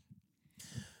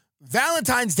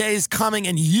 Valentine's Day is coming,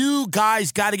 and you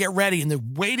guys got to get ready. And the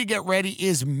way to get ready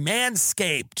is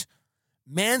Manscaped.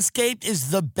 Manscaped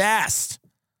is the best.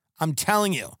 I'm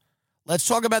telling you. Let's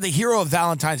talk about the hero of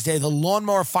Valentine's Day, the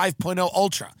Lawnmower 5.0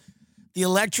 Ultra. The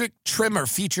electric trimmer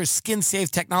features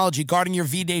skin-safe technology guarding your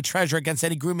V-Day treasure against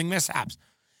any grooming mishaps.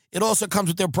 It also comes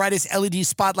with their brightest LED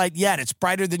spotlight yet. It's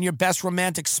brighter than your best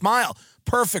romantic smile.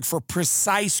 Perfect for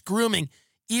precise grooming,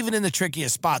 even in the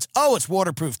trickiest spots. Oh, it's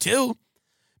waterproof, too.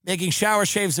 Making shower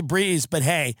shaves a breeze. But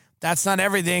hey, that's not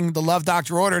everything the Love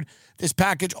Doctor ordered. This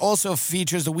package also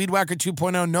features the Weed Whacker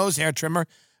 2.0 nose hair trimmer,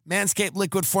 Manscaped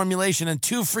liquid formulation, and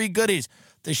 2 free goodies,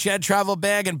 the Shed Travel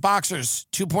Bag and Boxers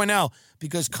 2.0,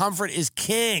 because comfort is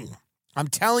king. I'm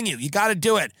telling you, you got to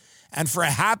do it. And for a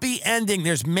happy ending,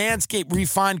 there's Manscaped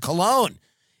Refined Cologne.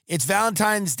 It's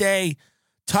Valentine's Day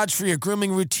touch for your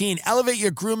grooming routine. Elevate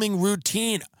your grooming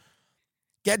routine.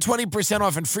 Get 20%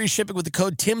 off and free shipping with the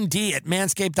code TIMD at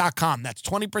manscaped.com. That's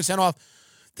 20% off.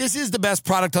 This is the best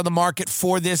product on the market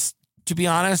for this, to be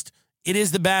honest. It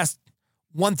is the best.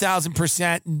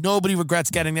 1,000%. Nobody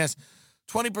regrets getting this.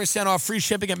 20% off, free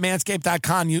shipping at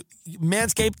manscaped.com.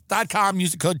 Manscaped.com.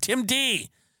 Use the code TIMD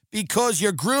because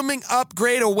your grooming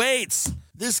upgrade awaits.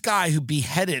 This guy who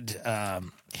beheaded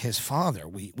his father,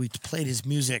 we played his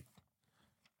music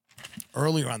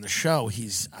earlier on the show.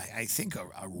 He's, I think, a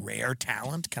rare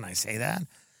talent. Can I say that?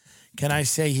 Can I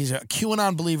say he's a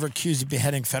QAnon believer accused of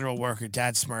beheading federal worker?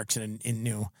 Dad smirks in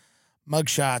new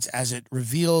mugshots as it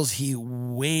reveals he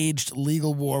waged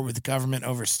legal war with the government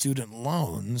over student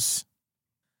loans.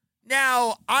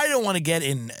 Now, I don't want to get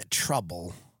in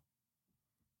trouble,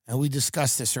 and we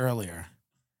discussed this earlier,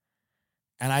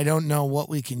 and I don't know what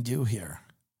we can do here.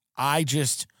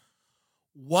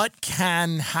 What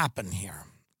can happen here?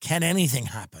 Can anything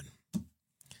happen?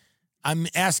 I'm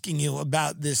asking you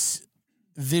about this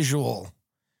visual.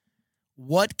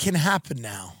 What can happen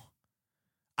now?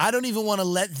 I don't even want to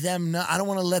let them know. I don't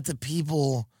want to let the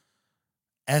people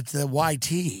at the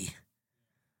YT.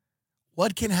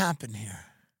 What can happen here?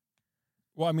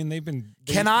 Well, I mean,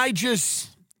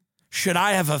 should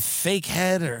I have a fake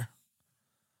head or?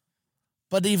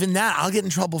 But even that, I'll get in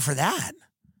trouble for that.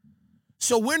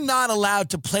 So we're not allowed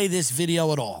to play this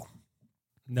video at all.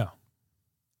 No.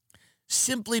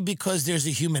 Simply because there's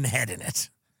a human head in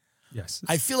it. Yes.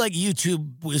 I feel like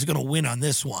YouTube is going to win on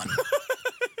this one.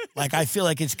 I feel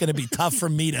like it's going to be tough for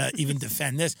me to even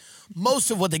defend this.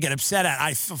 Most of what they get upset at,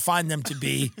 I find them to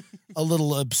be a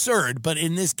little absurd. But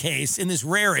in this case, in this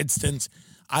rare instance,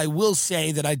 I will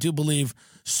say that I do believe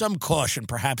some caution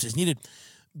perhaps is needed.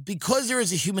 Because there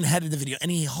is a human head in the video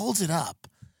and he holds it up,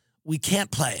 we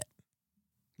can't play it.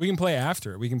 We can play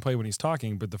after. We can play when he's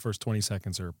talking, but the first 20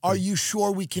 seconds are... Are you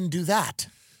sure we can do that?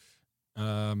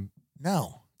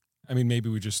 No. I mean, maybe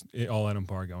we just all Adam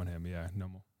Barr going him. Yeah,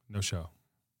 no show.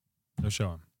 No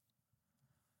show him.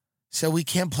 So we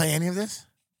can't play any of this?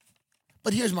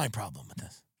 But here's my problem with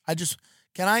this.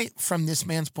 Can I, from this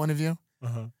man's point of view?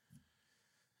 Uh-huh.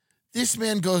 This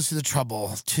man goes to the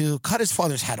trouble to cut his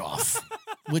father's head off,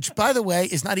 which, by the way,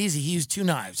 is not easy. He used 2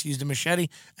 knives. He used a machete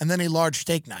and then a large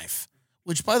steak knife,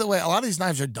 which, by the way, a lot of these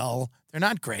knives are dull. They're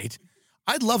not great.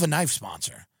 I'd love a knife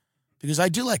sponsor because I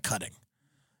do like cutting.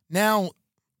 Now,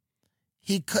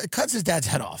 he cuts his dad's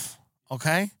head off,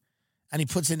 okay? And he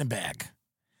puts it in a bag.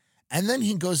 And then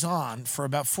he goes on for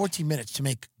about 14 minutes to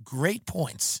make great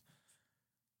points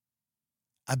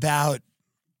about,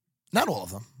 not all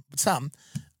of them, but some,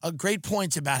 great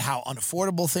points about how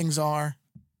unaffordable things are.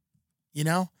 You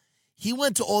know? He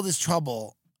went to all this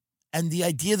trouble, and the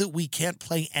idea that we can't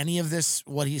play any of this,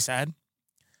 what he said,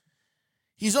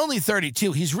 he's only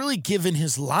 32. He's really given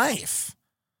his life.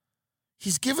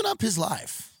 He's given up his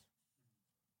life.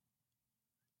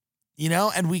 You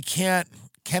know, and we can't,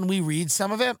 can we read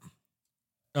some of it?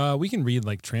 We can read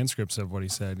like transcripts of what he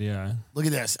said. Yeah. Look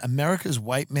at this. America's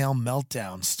white male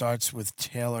meltdown starts with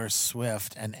Taylor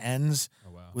Swift and ends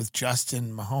with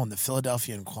Justin Mahone, the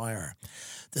Philadelphia Inquirer.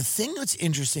 The thing that's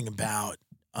interesting about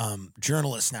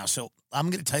journalists now, so I'm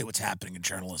going to tell you what's happening in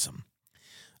journalism.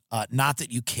 Not that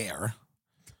you care.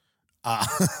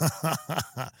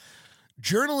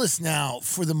 Journalists now,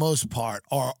 for the most part,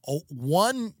 are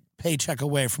one paycheck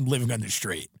away from living on the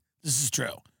street. This is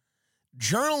true.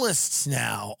 Journalists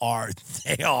now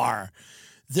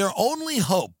their only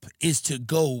hope is to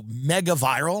go mega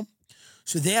viral.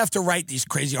 So they have to write these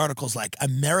crazy articles like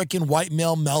American white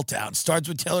male meltdown starts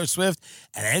with Taylor Swift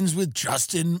and ends with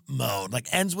Justin Mahone, like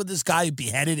ends with this guy who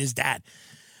beheaded his dad.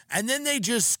 And then they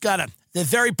just got the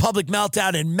very public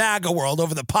meltdown in MAGA world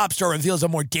over the pop star reveals a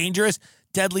more dangerous,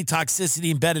 deadly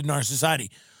toxicity embedded in our society.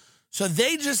 So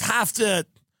they just have to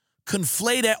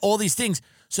conflate all these things.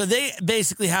 So they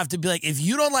basically have to be like, if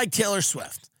you don't like Taylor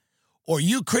Swift, or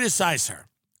you criticize her,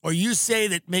 or you say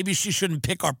that maybe she shouldn't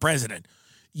pick our president,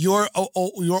 you're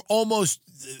almost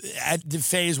at the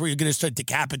phase where you're going to start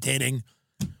decapitating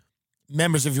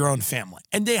members of your own family.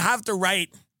 And they have to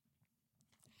write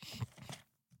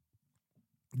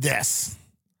this.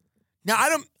 Now,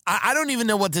 I don't even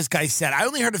know what this guy said. I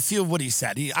only heard a few of what he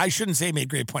said. I shouldn't say he made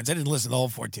great points. I didn't listen to the whole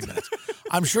 14 minutes.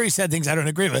 I'm sure he said things I don't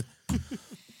agree with.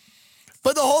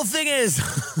 But the whole thing is,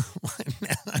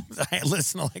 I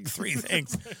listened to like 3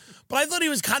 things. But I thought he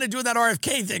was kind of doing that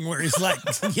RFK thing where he's like,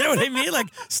 you know what I mean? Like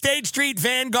State Street,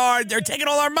 Vanguard, they're taking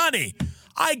all our money.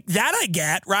 I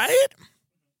get, right?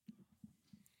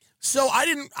 So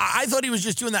I thought he was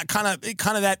just doing that kind of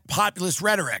that populist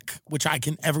rhetoric, which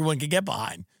everyone can get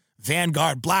behind.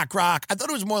 Vanguard, BlackRock. I thought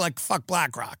it was more like fuck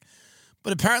BlackRock.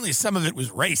 But apparently some of it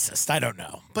was racist. I don't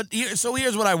know. But so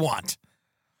here's what I want.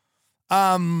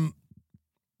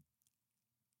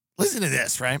 Listen to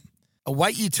this, right? A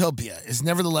white utopia is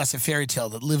nevertheless a fairy tale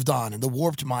that lived on in the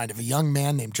warped mind of a young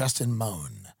man named Justin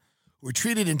Mahone, who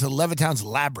retreated into Levittown's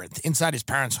labyrinth inside his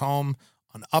parents' home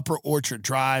on Upper Orchard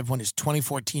Drive when his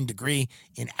 2014 degree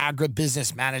in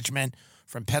agribusiness management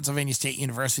from Pennsylvania State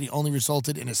University only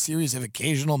resulted in a series of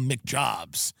occasional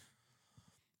McJobs.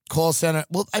 Call center.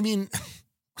 Well, I mean,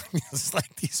 it's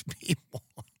like these people.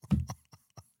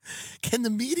 Can the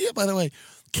media, by the way,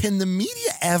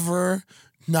 ever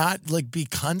not like be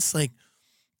cunts? Like,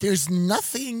 there's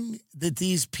nothing that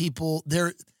these people,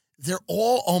 they're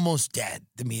all almost dead,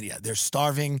 the media. They're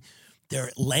starving.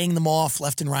 They're laying them off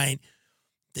left and right.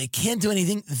 They can't do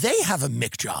anything. They have a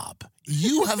McJob.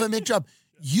 You have a McJob.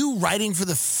 You writing for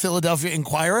the Philadelphia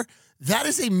Inquirer, that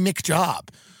is a McJob.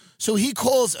 So he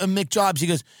calls a McJobs, he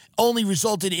goes, only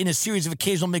resulted in a series of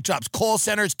occasional McJobs. Call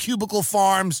centers, cubicle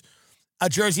farms, a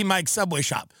Jersey Mike's Subway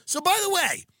shop. So by the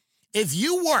way, if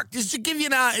you work, this should give you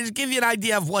an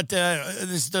idea of what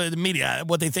the media,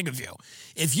 what they think of you.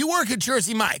 If you work at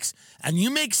Jersey Mike's and you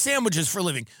make sandwiches for a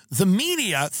living, the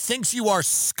media thinks you are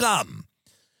scum.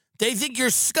 They think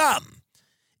you're scum.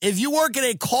 If you work at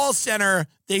a call center,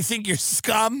 they think you're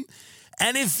scum.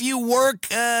 And if you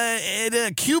work at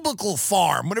a cubicle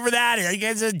farm, whatever that is,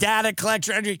 it's a data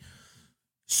collection entry.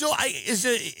 So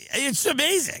it's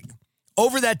amazing.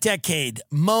 Over that decade,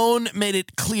 Mahone made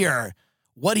it clear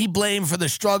what he blamed for the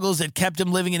struggles that kept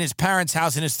him living in his parents'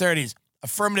 house in his 30s.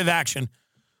 Affirmative action,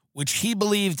 which he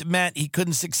believed meant he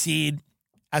couldn't succeed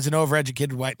as an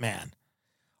overeducated white man.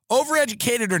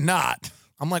 Overeducated or not,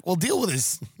 I'm like, well, deal with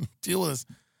this. Deal with this.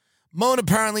 Mahone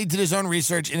apparently did his own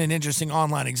research in an interesting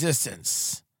online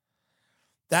existence.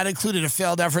 That included a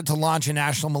failed effort to launch a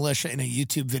national militia in a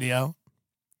YouTube video.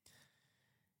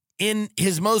 In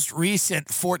his most recent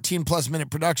 14-plus minute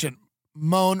production,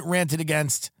 Mahone ranted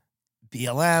against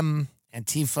BLM,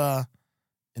 Antifa,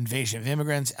 invasion of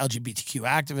immigrants, LGBTQ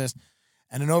activists,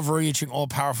 and an overreaching,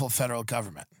 all-powerful federal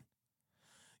government.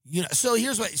 You know, so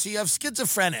here's what. So you have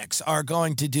schizophrenics are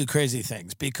going to do crazy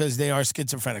things because they are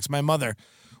schizophrenics. My mother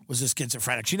was a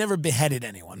schizophrenic. She never beheaded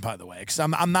anyone, by the way, because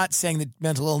I'm not saying that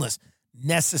mental illness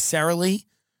necessarily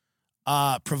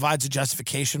provides a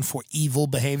justification for evil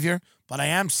behavior, but I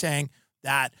am saying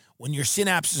that when your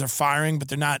synapses are firing but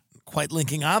they're not quite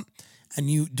linking up and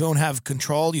you don't have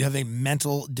control, you have a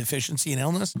mental deficiency and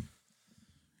illness,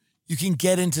 you can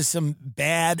get into some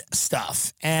bad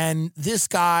stuff. And this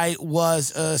guy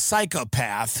was a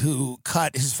psychopath who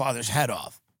cut his father's head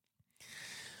off.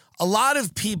 A lot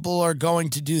of people are going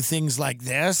to do things like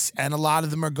this, and a lot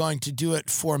of them are going to do it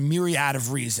for a myriad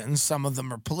of reasons. Some of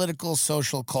them are political,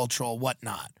 social, cultural,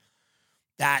 whatnot.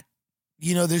 That,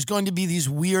 there's going to be these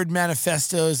weird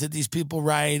manifestos that these people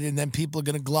write, and then people are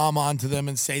going to glom onto them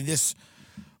and say, this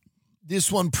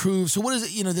one proves. So what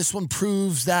is it? This one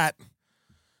proves that,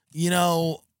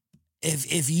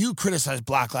 if you criticize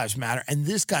Black Lives Matter and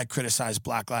this guy criticized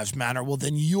Black Lives Matter, well,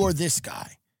 then you're this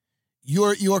guy.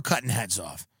 You're cutting heads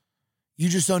off. You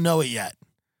just don't know it yet.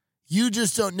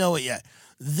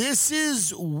 This is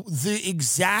the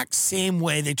exact same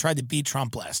way they tried to beat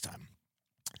Trump last time.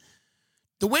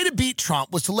 The way to beat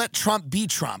Trump was to let Trump be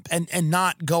Trump and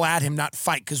not go at him, not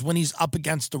fight, because when he's up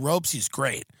against the ropes, he's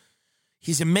great.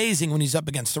 He's amazing when he's up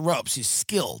against the ropes. He's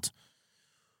skilled.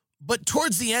 But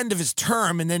towards the end of his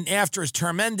term, and then after his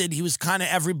term ended, he was kind of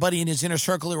everybody in his inner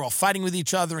circle. They were all fighting with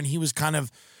each other, and he was kind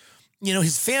of,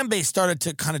 his fan base started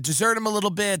to kind of desert him a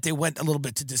little bit. They went a little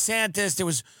bit to DeSantis. There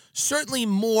was certainly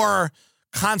more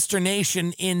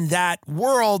consternation in that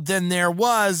world than there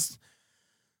was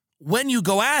when you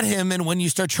go at him and when you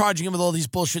start charging him with all these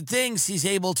bullshit things. He's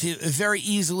able to very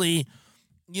easily,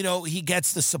 he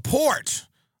gets the support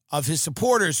of his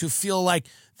supporters who feel like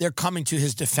they're coming to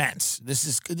his defense. This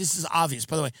is obvious.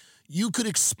 By the way, you could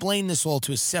explain this all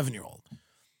to a 7-year-old.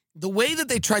 The way that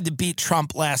they tried to beat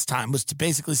Trump last time was to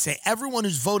basically say everyone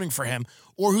who's voting for him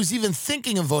or who's even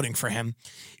thinking of voting for him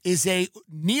is a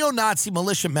neo-Nazi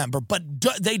militia member, but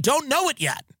they don't know it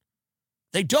yet.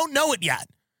 They don't know it yet.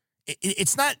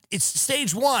 It's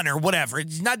stage 1 or whatever.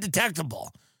 It's not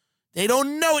detectable. They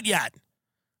don't know it yet.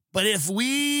 But if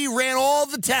we ran all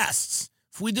the tests,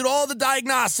 if we did all the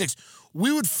diagnostics,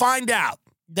 we would find out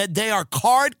that they are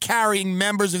card-carrying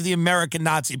members of the American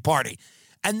Nazi Party.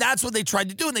 And that's what they tried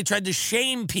to do, and they tried to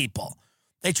shame people.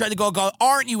 They tried to go,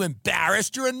 aren't you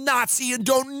embarrassed? You're a Nazi and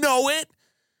don't know it?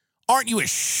 Aren't you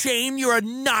ashamed? You're a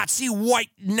Nazi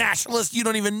white nationalist. You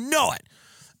don't even know it.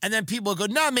 And then people go,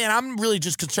 no, man, I'm really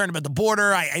just concerned about the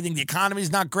border. I think the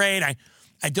economy's not great.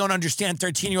 I don't understand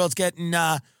 13-year-olds getting,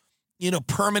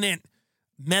 permanent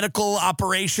medical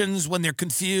operations when they're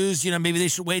confused. Maybe they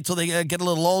should wait till they get a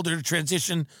little older to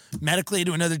transition medically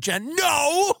to another gen.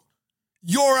 No!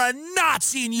 You're a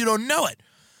Nazi and you don't know it.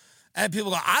 And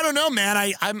people go, I don't know, man.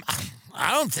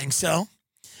 I don't think so.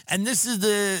 And this is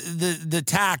the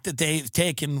tack that they've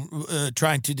taken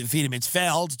trying to defeat him. It's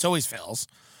failed. It always fails.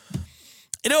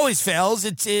 It always fails.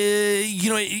 It's he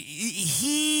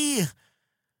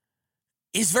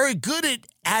is very good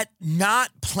at not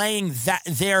playing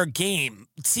their game.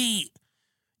 See,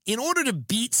 in order to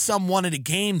beat someone at a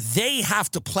game, they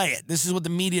have to play it. This is what the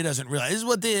media doesn't realize. This is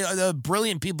what the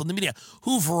brilliant people in the media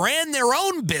who've ran their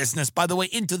own business, by the way,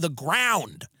 into the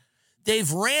ground.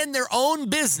 They've ran their own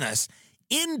business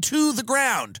into the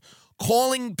ground,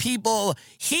 calling people,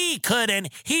 he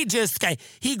graduated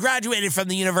from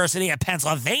the University of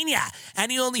Pennsylvania,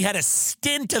 and he only had a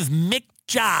stint of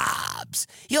McJobs.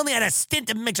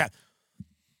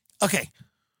 Okay,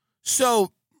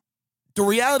 so the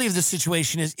reality of the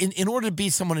situation is in order to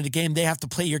beat someone in a game, they have to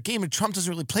play your game, and Trump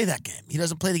doesn't really play that game. He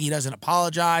doesn't play the game. He doesn't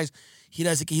apologize. He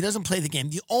doesn't play the game.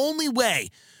 The only way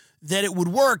that it would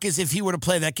work is if he were to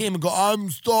play that game and go, I'm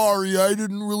sorry, I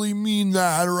didn't really mean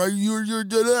that, or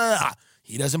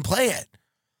he doesn't play it.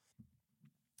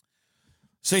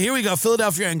 So here we go.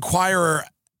 Philadelphia Inquirer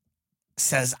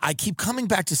says, I keep coming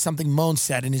back to something Moan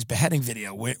said in his beheading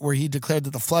video where he declared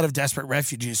that the flood of desperate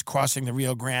refugees crossing the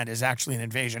Rio Grande is actually an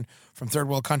invasion from third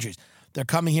world countries. They're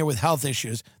coming here with health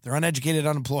issues. They're uneducated,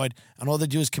 unemployed, and all they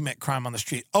do is commit crime on the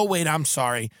street. Oh, wait, I'm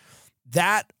sorry.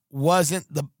 That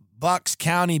wasn't the Bucks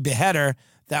County beheader.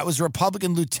 That was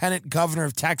Republican Lieutenant Governor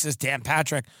of Texas, Dan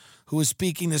Patrick, who was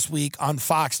speaking this week on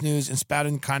Fox News and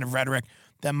spouting the kind of rhetoric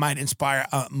that might inspire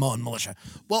Moan militia.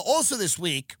 Well, also this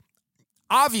week,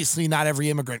 obviously, not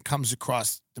every immigrant comes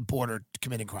across the border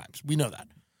committing crimes. We know that.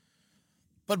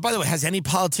 But by the way, has any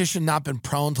politician not been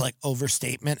prone to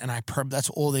overstatement and hyperbole?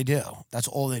 That's all they do. That's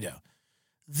all they do.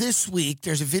 This week,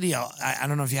 there's a video, I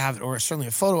don't know if you have it, or certainly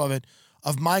a photo of it,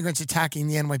 of migrants attacking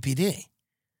the NYPD.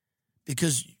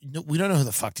 Because we don't know who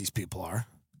the fuck these people are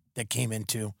that came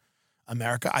into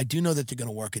America. I do know that they're going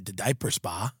to work at the Diaper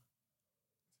Spa.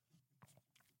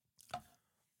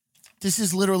 This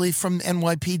is literally from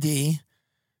NYPD.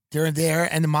 They're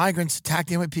there, and the migrants attack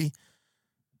the NYPD.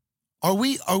 Are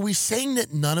we saying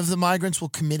that none of the migrants will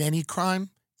commit any crime?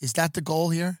 Is that the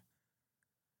goal here?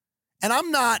 And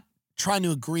I'm not trying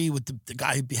to agree with the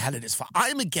guy who beheaded his father.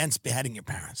 I'm against beheading your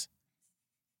parents.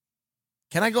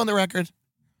 Can I go on the record?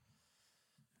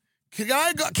 Can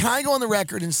I go on the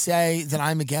record and say that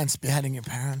I'm against beheading your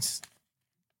parents?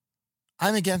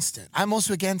 I'm against it. I'm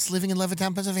also against living in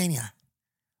Levittown, Pennsylvania.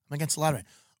 I'm against a lot of it.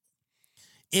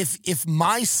 If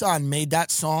my son made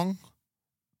that song,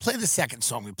 play the second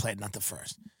song we played, not the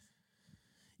first.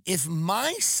 If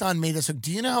my son made this song,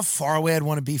 do you know how far away I'd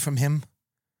want to be from him?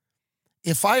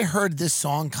 If I heard this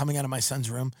song coming out of my son's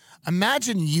room,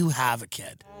 imagine you have a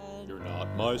kid. You're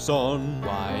not my son.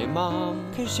 Why,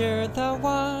 Mom? 'Cause you're the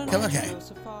one. Okay.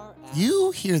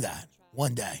 You hear that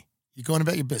one day. You're going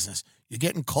about your business. You're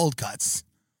getting cold cuts.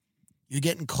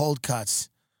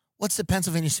 What's the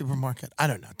Pennsylvania supermarket? I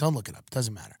don't know. Don't look it up.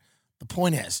 Doesn't matter. The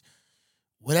point is,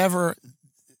 whatever,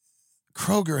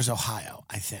 Kroger is Ohio,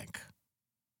 I think.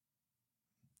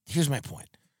 Here's my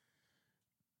point.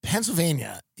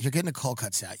 Pennsylvania, you're getting the cold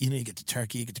cuts out. You know, you get the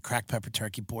turkey, you get the cracked pepper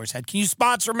turkey, boar's head. Can you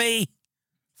sponsor me?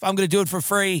 If I'm going to do it for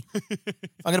free, if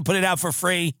I'm going to put it out for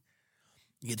free,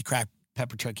 you get the cracked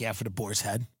pepper turkey out for the boar's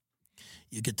head.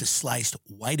 You get the sliced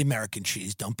white American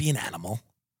cheese. Don't be an animal.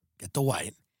 Get the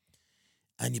white.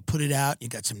 And you put it out. You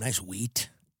got some nice wheat,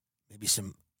 maybe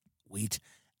some wheat.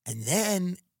 And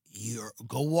then you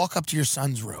go walk up to your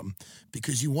son's room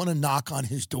because you want to knock on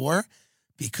his door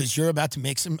because you're about to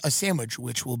make a sandwich,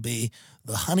 which will be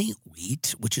the honey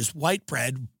wheat, which is white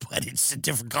bread, but it's a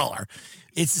different color.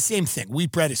 It's the same thing.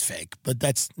 Wheat bread is fake, but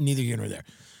that's neither here nor there.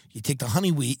 You take the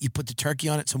honey wheat, you put the turkey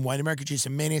on it, some white American cheese,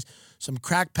 some mayonnaise, some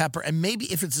cracked pepper, and maybe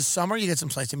if it's the summer, you get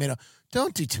some sliced tomato.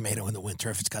 Don't do tomato in the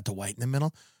winter if it's got the white in the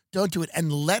middle. Don't do it.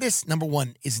 And lettuce, number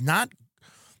one, is not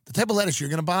the type of lettuce you're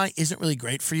going to buy isn't really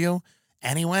great for you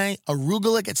anyway.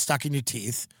 Arugula gets stuck in your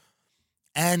teeth.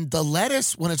 And the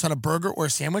lettuce, when it's on a burger or a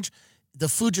sandwich, the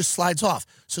food just slides off.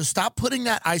 So stop putting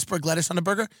that iceberg lettuce on the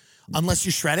burger unless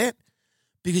you shred it.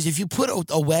 Because if you put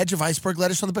a wedge of iceberg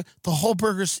lettuce on the burger, the whole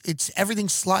burger, everything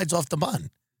slides off the bun.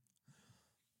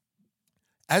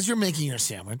 As you're making your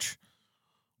sandwich,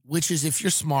 which is, if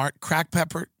you're smart, cracked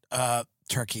pepper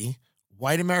turkey,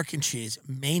 white American cheese,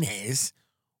 mayonnaise,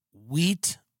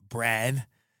 wheat bread,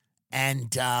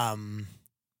 and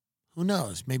who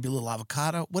knows, maybe a little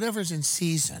avocado, whatever's in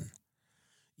season.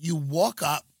 You walk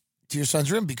up to your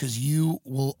son's room because you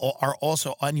are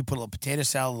also, and you put a little potato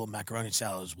salad, a little macaroni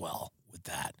salad as well with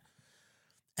that.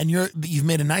 And you've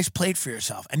made a nice plate for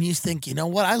yourself. And you think, you know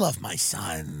what? I love my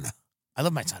son.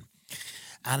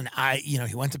 And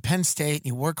he went to Penn State and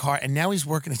he worked hard and now he's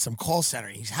working at some call center.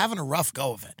 He's having a rough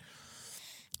go of it.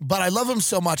 But I love him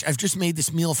so much, I've just made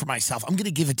this meal for myself. I'm going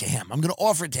to give it to him. I'm going to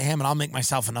offer it to him, and I'll make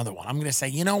myself another one. I'm going to say,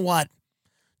 you know what?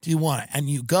 Do you want it? And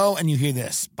you go and you hear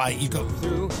this. You go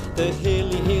through the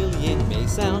hilly, it may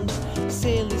sound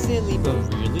silly, but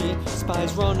really,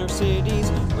 spies run our cities,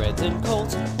 reds and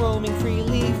colts roaming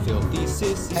freely, filthy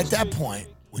sissies. At that point,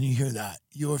 when you hear that,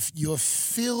 you're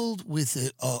filled with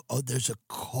there's a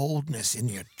coldness in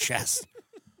your chest.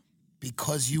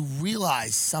 Because you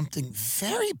realize something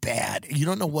very bad. You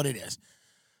don't know what it is.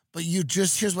 But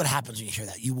here's what happens when you hear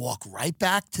that. You walk right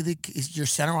back to your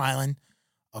center island,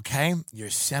 okay?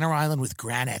 Your center island with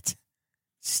granite.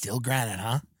 Still granite,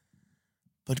 huh?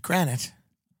 But granite.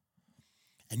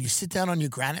 And you sit down on your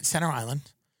granite center island,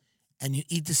 and you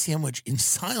eat the sandwich in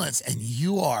silence, and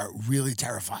you are really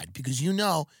terrified. Because you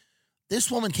know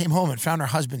this woman came home and found her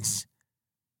husband's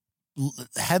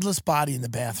headless body in the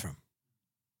bathroom.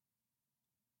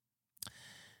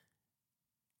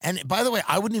 And by the way,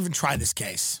 I wouldn't even try this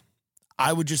case.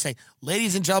 I would just say,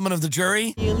 ladies and gentlemen of the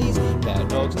jury. Bad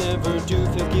dogs never do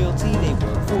feel guilty. They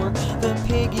work for the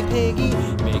piggy.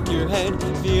 Make your head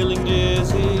feeling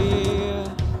dizzy.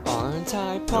 Aren't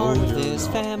I part of this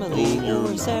family?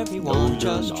 Or is everyone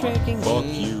just tricking me? Fuck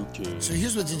you, kid. So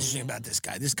here's what's interesting about this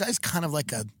guy. This guy's kind of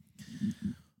like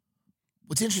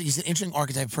what's interesting, he's an interesting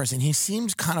archetype person. He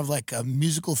seems kind of like a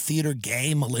musical theater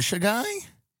gay militia guy.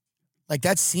 Like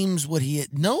that seems what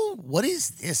what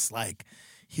is this? Like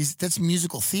that's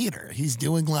musical theater. He's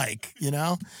doing like,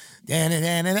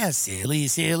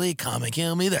 silly, come and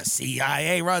kill me. The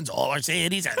CIA runs all our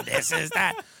cities and this is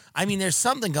that. I mean, there's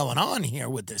something going on here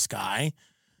with this guy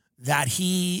that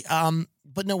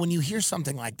but no, when you hear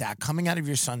something like that coming out of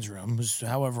your son's room, who's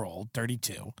however old,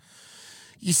 32,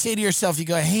 you say to yourself, you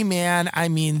go, hey man, I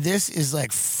mean, this is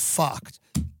like fucked.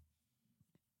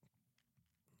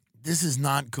 This is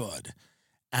not good.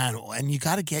 And you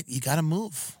gotta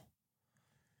move.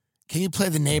 Can you play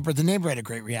the neighbor? The neighbor had a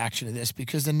great reaction to this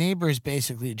because the neighbor is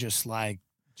basically just like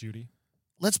Judy.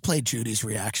 Let's play Judy's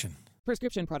reaction.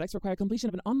 Prescription products require completion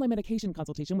of an online medication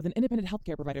consultation with an independent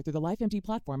healthcare provider through the LifeMD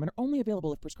platform and are only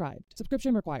available if prescribed.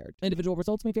 Subscription required. Individual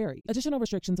results may vary. Additional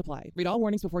restrictions apply. Read all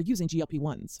warnings before using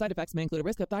GLP-1s. Side effects may include a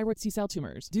risk of thyroid C-cell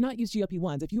tumors. Do not use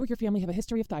GLP-1s if you or your family have a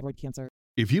history of thyroid cancer.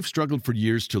 If you've struggled for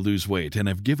years to lose weight and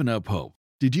have given up hope,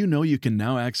 did you know you can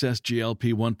now access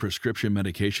GLP-1 prescription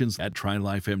medications at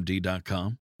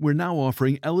TryLifeMD.com? We're now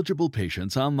offering eligible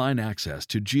patients online access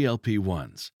to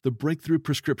GLP-1s, the breakthrough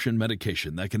prescription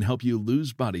medication that can help you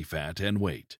lose body fat and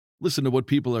weight. Listen to what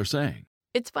people are saying.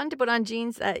 It's fun to put on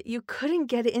jeans that you couldn't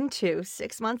get into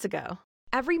 6 months ago.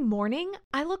 Every morning,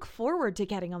 I look forward to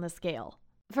getting on the scale.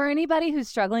 For anybody who's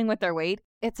struggling with their weight,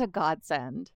 it's a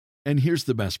godsend. And here's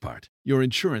the best part. Your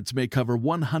insurance may cover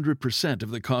 100% of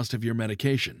the cost of your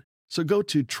medication. So go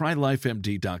to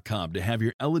TryLifeMD.com to have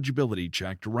your eligibility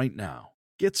checked right now.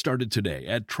 Get started today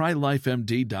at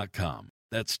TryLifeMD.com.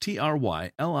 That's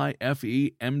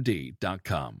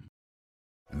TryLifeMD.com.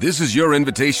 This is your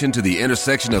invitation to the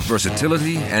intersection of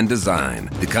versatility and design.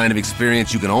 The kind of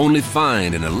experience you can only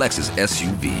find in a Lexus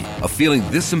SUV. A feeling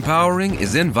this empowering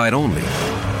is invite only.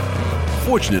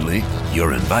 Fortunately,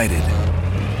 you're invited.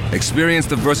 Experience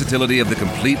the versatility of the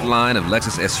complete line of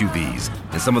Lexus SUVs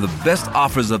and some of the best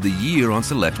offers of the year on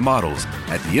select models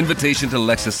at the Invitation to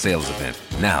Lexus sales event,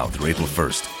 now through April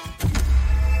 1st.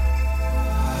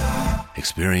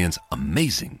 Experience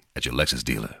amazing at your Lexus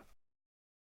dealer.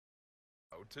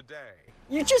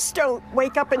 You just don't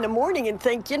wake up in the morning and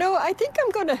think, I think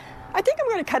I'm gonna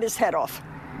cut his head off.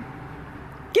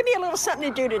 Give me a little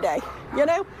something to do today,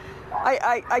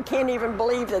 I can't even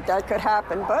believe that could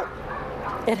happen, but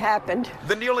it happened.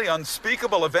 The nearly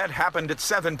unspeakable event happened at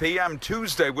 7 p.m.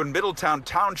 Tuesday when Middletown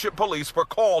Township Police were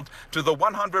called to the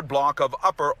 100 block of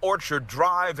Upper Orchard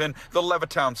Drive in the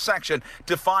Levittown section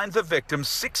to find the victim,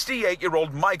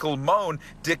 68-year-old Michael Moan,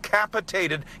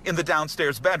 decapitated in the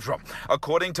downstairs bedroom.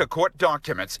 According to court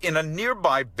documents, in a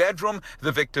nearby bedroom,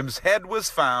 the victim's head was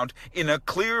found in a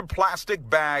clear plastic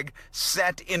bag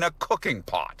set in a cooking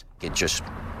pot. It just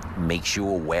makes you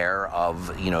aware of,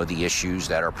 the issues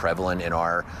that are prevalent in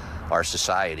our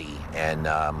society. And,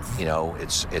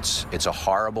 it's a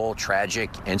horrible, tragic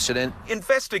incident.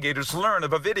 Investigators learn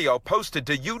of a video posted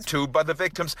to YouTube by the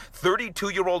victim's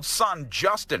 32-year-old son,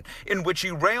 Justin, in which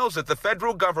he rails at the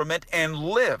federal government and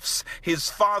lifts his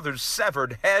father's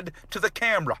severed head to the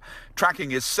camera. Tracking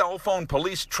his cell phone,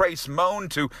 police trace Moan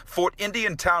to Fort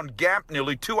Indian Town Gap,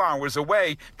 nearly 2 hours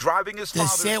away, driving his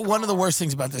father's car. One of the worst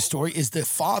things about this story is the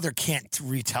father can't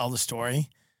retell the story.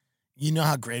 You know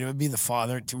how great it would be, the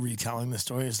father to retelling the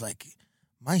story is like,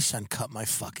 my son cut my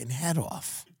fucking head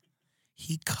off.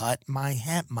 He cut my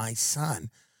head. My son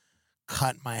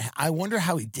cut my head. I wonder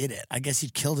how he did it. I guess he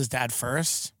killed his dad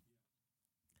first.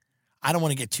 I don't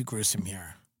want to get too gruesome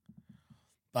here,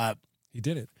 but he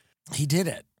did it. He did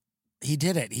it. He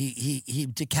did it. He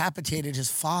decapitated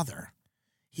his father.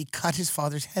 He cut his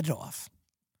father's head off.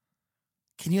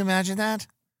 Can you imagine that?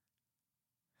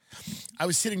 I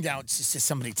was sitting down to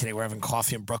somebody today. We're having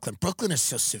coffee in Brooklyn. Brooklyn is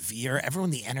so severe. Everyone,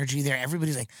 the energy there.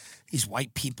 Everybody's like these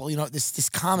white people. This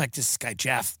comic, this guy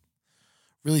Jeff,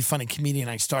 really funny comedian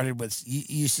I started with. He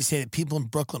used to say that people in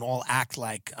Brooklyn all act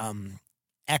like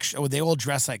extra. Or they all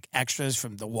dress like extras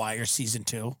from The Wire season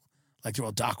 2, like they're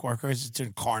all dock workers. It's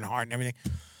in Carnhart and everything.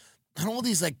 And all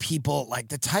these like people, like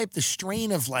the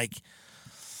strain of like,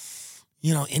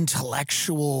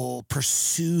 intellectual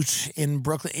pursuit in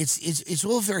Brooklyn. It's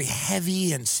all very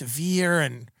heavy and severe,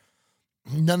 and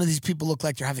none of these people look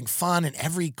like they're having fun. And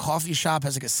every coffee shop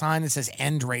has like a sign that says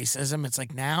 "End Racism." It's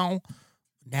like now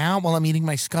while I'm eating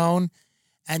my scone,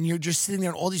 and you're just sitting there,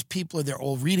 and all these people they're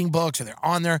all reading books or they're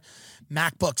on their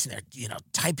MacBooks and they're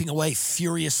typing away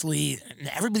furiously, and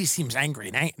everybody seems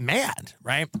angry and mad,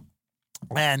 right?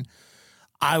 And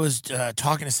I was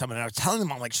talking to someone and I was telling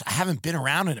them, I'm like, I haven't been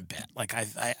around in a bit. Like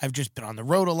I've just been on the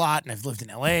road a lot, and I've lived in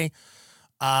LA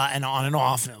and on and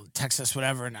off, and Texas,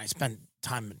 whatever. And I spent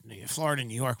time in Florida,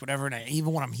 New York, whatever. And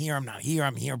even when I'm here, I'm not here.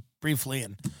 I'm here briefly.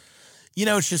 And,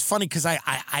 it's just funny because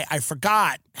I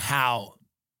forgot how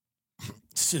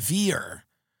severe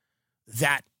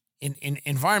that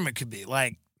environment could be.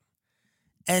 Like,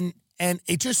 and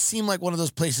it just seemed like one of those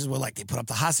places where, like, they put up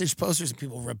the hostage posters and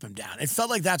people rip them down. It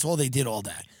felt like that's all they did all day.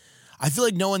 I feel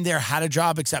like no one there had a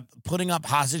job except putting up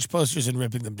hostage posters and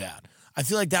ripping them down. I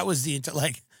feel like that was the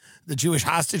Jewish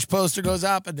hostage poster goes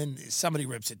up and then somebody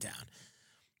rips it down.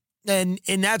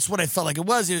 And that's what I felt like it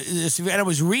was. And I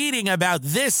was reading about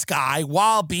this guy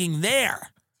while being there.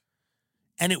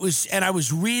 And I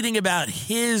was reading about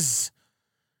his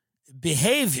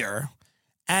behavior.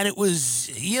 And it was,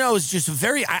 it was just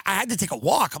I had to take a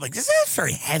walk. I'm like, this is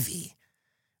very heavy.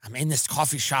 I'm in this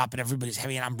coffee shop and everybody's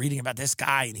heavy and I'm reading about this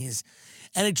guy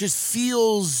and it just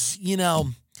feels,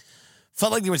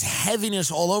 felt like there was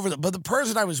heaviness all over them. But the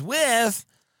person I was with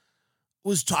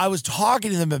I was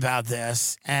talking to them about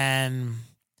this and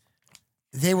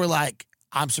they were like,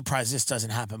 I'm surprised this doesn't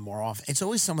happen more often. It's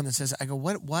always someone that says, I go,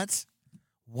 what?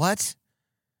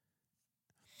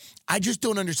 I just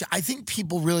don't understand. I think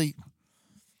people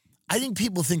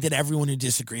think that everyone who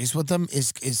disagrees with them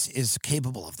is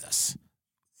capable of this.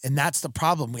 And that's the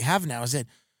problem we have now is that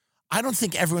I don't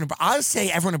think I would say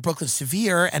everyone in Brooklyn is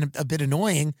severe and a bit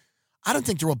annoying. I don't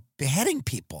think they're all beheading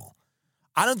people.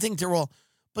 I don't think they're all,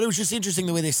 but it was just interesting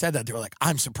the way they said that. They were like,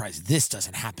 I'm surprised this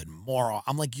doesn't happen more.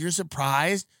 I'm like, you're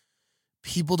surprised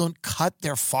people don't cut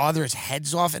their fathers'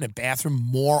 heads off in a bathroom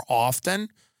more often?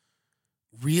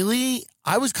 Really?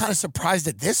 I was kind of surprised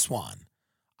at this one.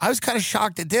 I was kind of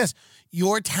shocked at this.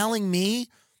 You're telling me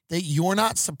that you're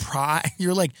not surprised.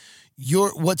 You're like,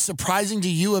 what's surprising to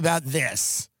you about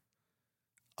this,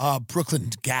 Brooklyn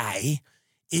guy?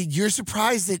 You're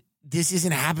surprised that this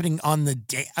isn't happening on the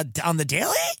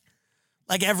daily?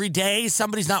 Like every day,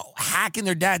 somebody's not hacking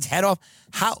their dad's head off.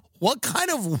 What kind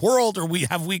of world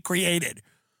have we created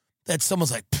that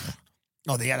someone's like,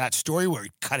 oh, they had that story where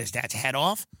he cut his dad's head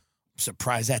off? I'm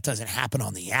surprised that doesn't happen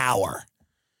on the hour.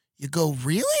 You go,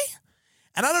 really?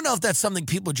 And I don't know if that's something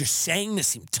people are just saying to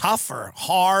seem tough or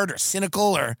hard or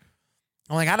cynical or,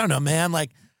 I'm like, I don't know, man.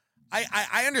 Like,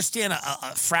 I understand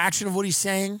a fraction of what he's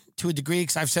saying to a degree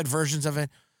because I've said versions of it,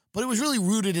 but it was really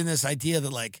rooted in this idea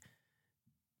that like,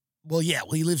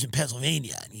 he lives in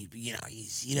Pennsylvania and he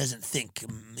doesn't think,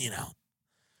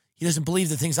 he doesn't believe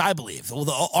the things I believe.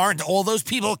 Aren't all those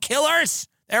people killers?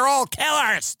 They're all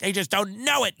killers. They just don't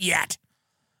know it yet.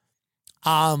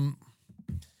 And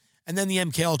then the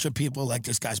MK Ultra people like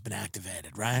this guy's been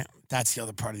activated, right? That's the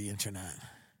other part of the internet.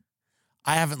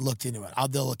 I haven't looked into it.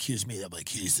 They'll accuse me. They'll be like,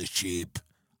 he's the sheep.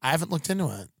 I haven't looked into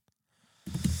it.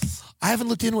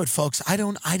 Folks. I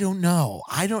don't know.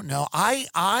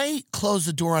 I closed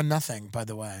the door on nothing, by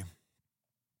the way.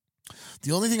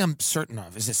 The only thing I'm certain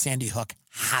of is that Sandy Hook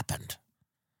happened.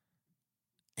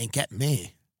 And get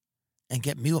me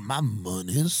with my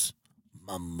monies.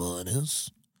 No,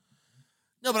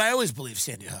 but I always believe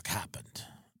Sandy Hook happened.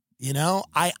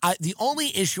 The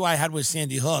only issue I had with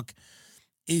Sandy Hook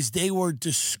is they were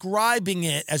describing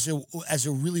it as a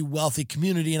really wealthy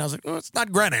community, and I was like, oh, it's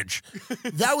not Greenwich.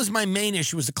 That was my main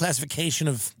issue, was the classification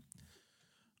of.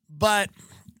 But,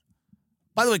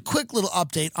 by the way, quick little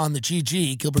update on the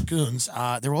GG, Gilbert Goons.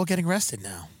 They're all getting arrested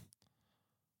now.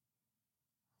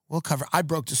 We'll cover. I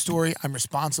broke the story. I'm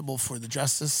responsible for the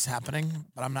justice happening,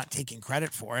 but I'm not taking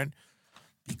credit for it.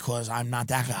 Because I'm not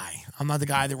that guy. I'm not the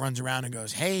guy that runs around and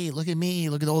goes, hey, look at me.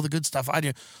 Look at all the good stuff I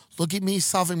do. Look at me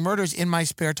solving murders in my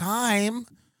spare time.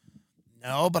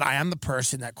 No, but I am the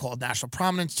person that called national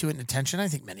prominence to it and attention. I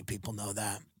think many people know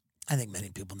that. And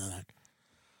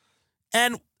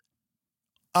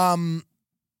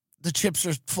the chips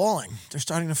are falling. They're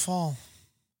starting to fall.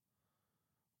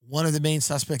 One of the main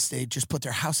suspects, they just put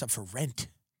their house up for rent,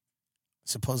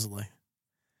 supposedly.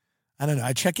 I don't know.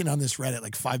 I check in on this Reddit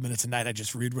like 5 minutes a night. I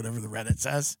just read whatever the Reddit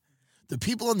says. The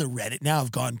people on the Reddit now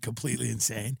have gone completely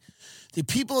insane. The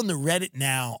people on the Reddit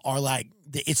now are like,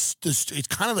 it's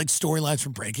kind of like storylines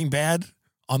from Breaking Bad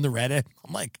on the Reddit.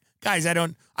 I'm like, guys, I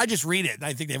just read it and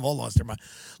I think they've all lost their mind.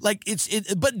 Like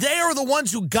but they are the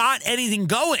ones who got anything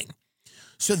going.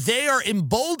 So they are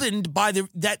emboldened by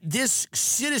this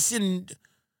citizen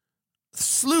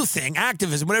sleuthing,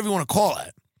 activism, whatever you want to call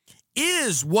it,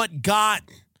 is what got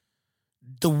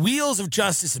the wheels of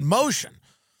justice in motion.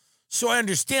 So I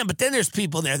understand, but then there's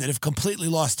people there that have completely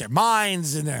lost their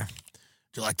minds and they're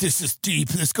like, this is deep.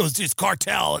 It's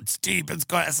cartel. It's deep. It's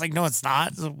like, no, it's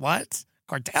not. What?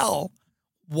 Cartel?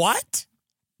 What?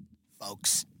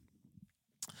 Folks.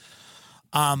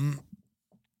 I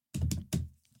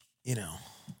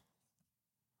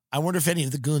wonder if any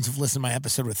of the goons have listened to my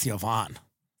episode with Theo Vaughn.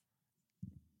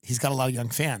 He's got a lot of young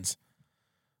fans.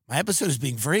 My episode is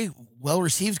being very well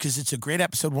received because it's a great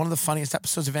episode, one of the funniest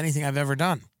episodes of anything I've ever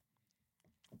done.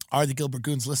 Are the Gilbert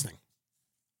Goons listening?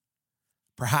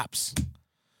 Perhaps.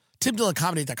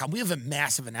 TimDillonComedy.com. We have a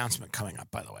massive announcement coming up,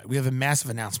 by the way. We have a massive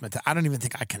announcement that I don't even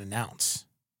think I can announce.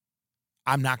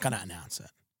 I'm not going to announce it.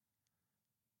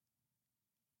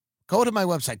 Go to my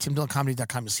website,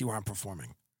 TimDillonComedy.com, to see where I'm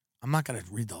performing. I'm not going to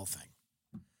read the whole thing.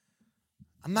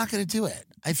 I'm not going to do it.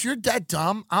 If you're that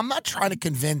dumb, I'm not trying to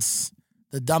convince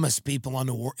the dumbest people in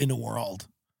the world.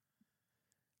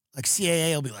 Like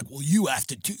CAA will be like, well, you have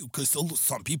to too, because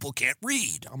some people can't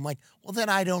read. I'm like, well, then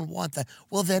I don't want that.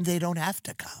 Well, then they don't have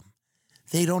to come.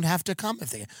 they don't have to come if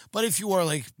they. But if you are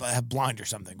like blind or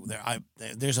something,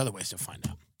 there's other ways to find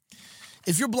out.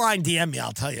 If you're blind, DM me.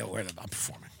 I'll tell you where I'm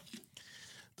performing.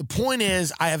 The point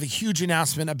is, I have a huge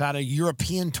announcement about a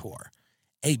European tour,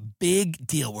 a big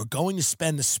deal. We're going to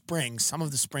spend some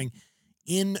of the spring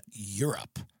in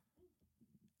Europe.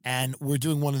 And we're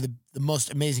doing one of the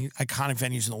most amazing, iconic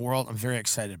venues in the world. I'm very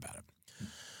excited about it.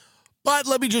 But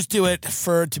let me just do it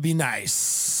to be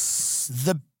nice.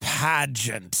 The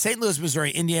pageant. St. Louis,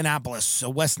 Missouri, Indianapolis,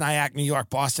 West Nyack, New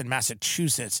York, Boston,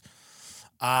 Massachusetts,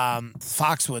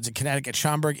 Foxwoods in Connecticut,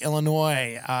 Schaumburg,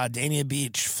 Illinois, Dania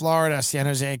Beach, Florida, San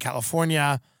Jose,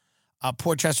 California,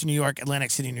 Port Chester, New York,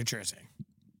 Atlantic City, New Jersey.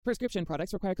 Prescription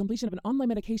products require completion of an online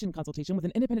medication consultation with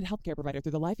an independent healthcare provider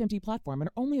through the LifeMD platform and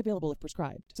are only available if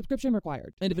prescribed. Subscription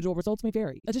required. Individual results may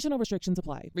vary. Additional restrictions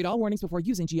apply. Read all warnings before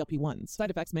using GLP-1s.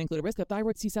 Side effects may include a risk of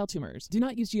thyroid C-cell tumors. Do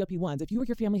not use GLP-1s if you or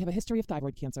your family have a history of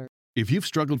thyroid cancer. If you've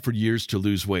struggled for years to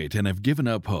lose weight and have given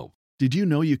up hope, did you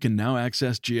know you can now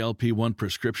access GLP-1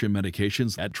 prescription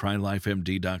medications at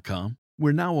TryLifeMD.com?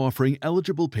 We're now offering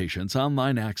eligible patients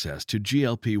online access to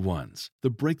GLP-1s, the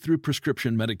breakthrough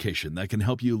prescription medication that can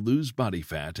help you lose body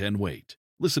fat and weight.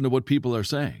 Listen to what people are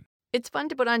saying. It's fun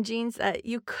to put on jeans that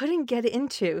you couldn't get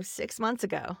into 6 months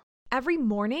ago. Every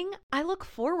morning, I look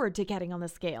forward to getting on the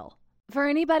scale. For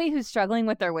anybody who's struggling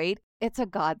with their weight, it's a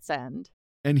godsend.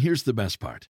 And here's the best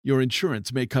part. Your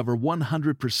insurance may cover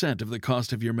 100% of the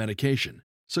cost of your medication.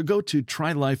 So go to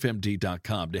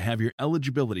TryLifeMD.com to have your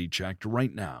eligibility checked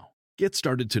right now. Get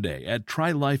started today at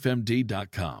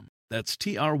TryLifeMD.com. That's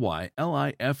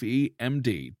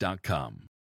TryLifeMD.com.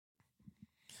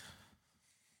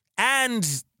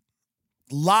 And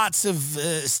lots of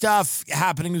stuff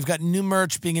happening. We've got new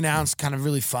merch being announced, kind of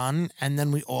really fun. And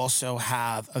then we also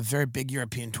have a very big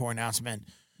European tour announcement,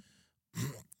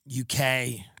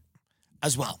 UK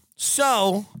as well.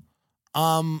 So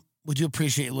we do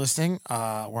appreciate you listening.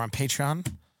 We're on Patreon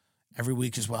every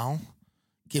week as well.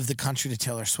 Give the country to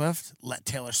Taylor Swift. Let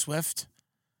Taylor Swift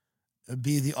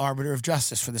be the arbiter of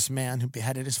justice for this man who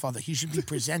beheaded his father. He should be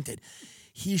presented.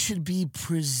 He should be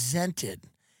presented.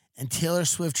 And Taylor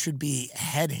Swift should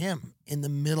behead him in the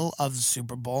middle of the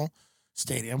Super Bowl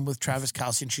stadium with Travis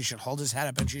Kelce, and she should hold his head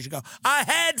up and she should go, "A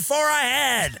head for a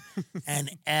head."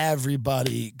 And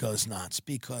everybody goes nuts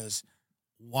because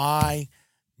why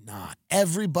not?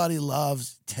 Everybody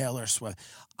loves Taylor Swift.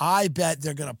 I bet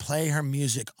they're going to play her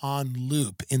music on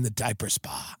loop in the Diaper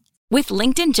Spa. With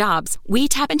LinkedIn Jobs, we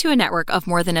tap into a network of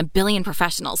more than 1 billion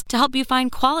professionals to help you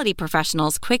find quality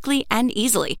professionals quickly and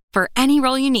easily for any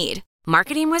role you need.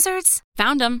 Marketing wizards?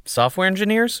 Found them. Software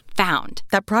engineers? Found.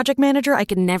 That project manager I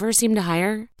could never seem to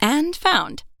hire? And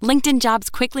found. LinkedIn Jobs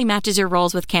quickly matches your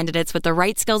roles with candidates with the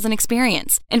right skills and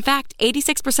experience. In fact,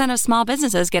 86% of small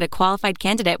businesses get a qualified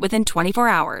candidate within 24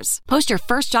 hours. Post your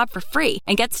first job for free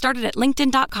and get started at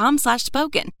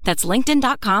linkedin.com/spoken. That's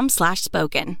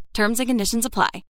linkedin.com/spoken. Terms and conditions apply.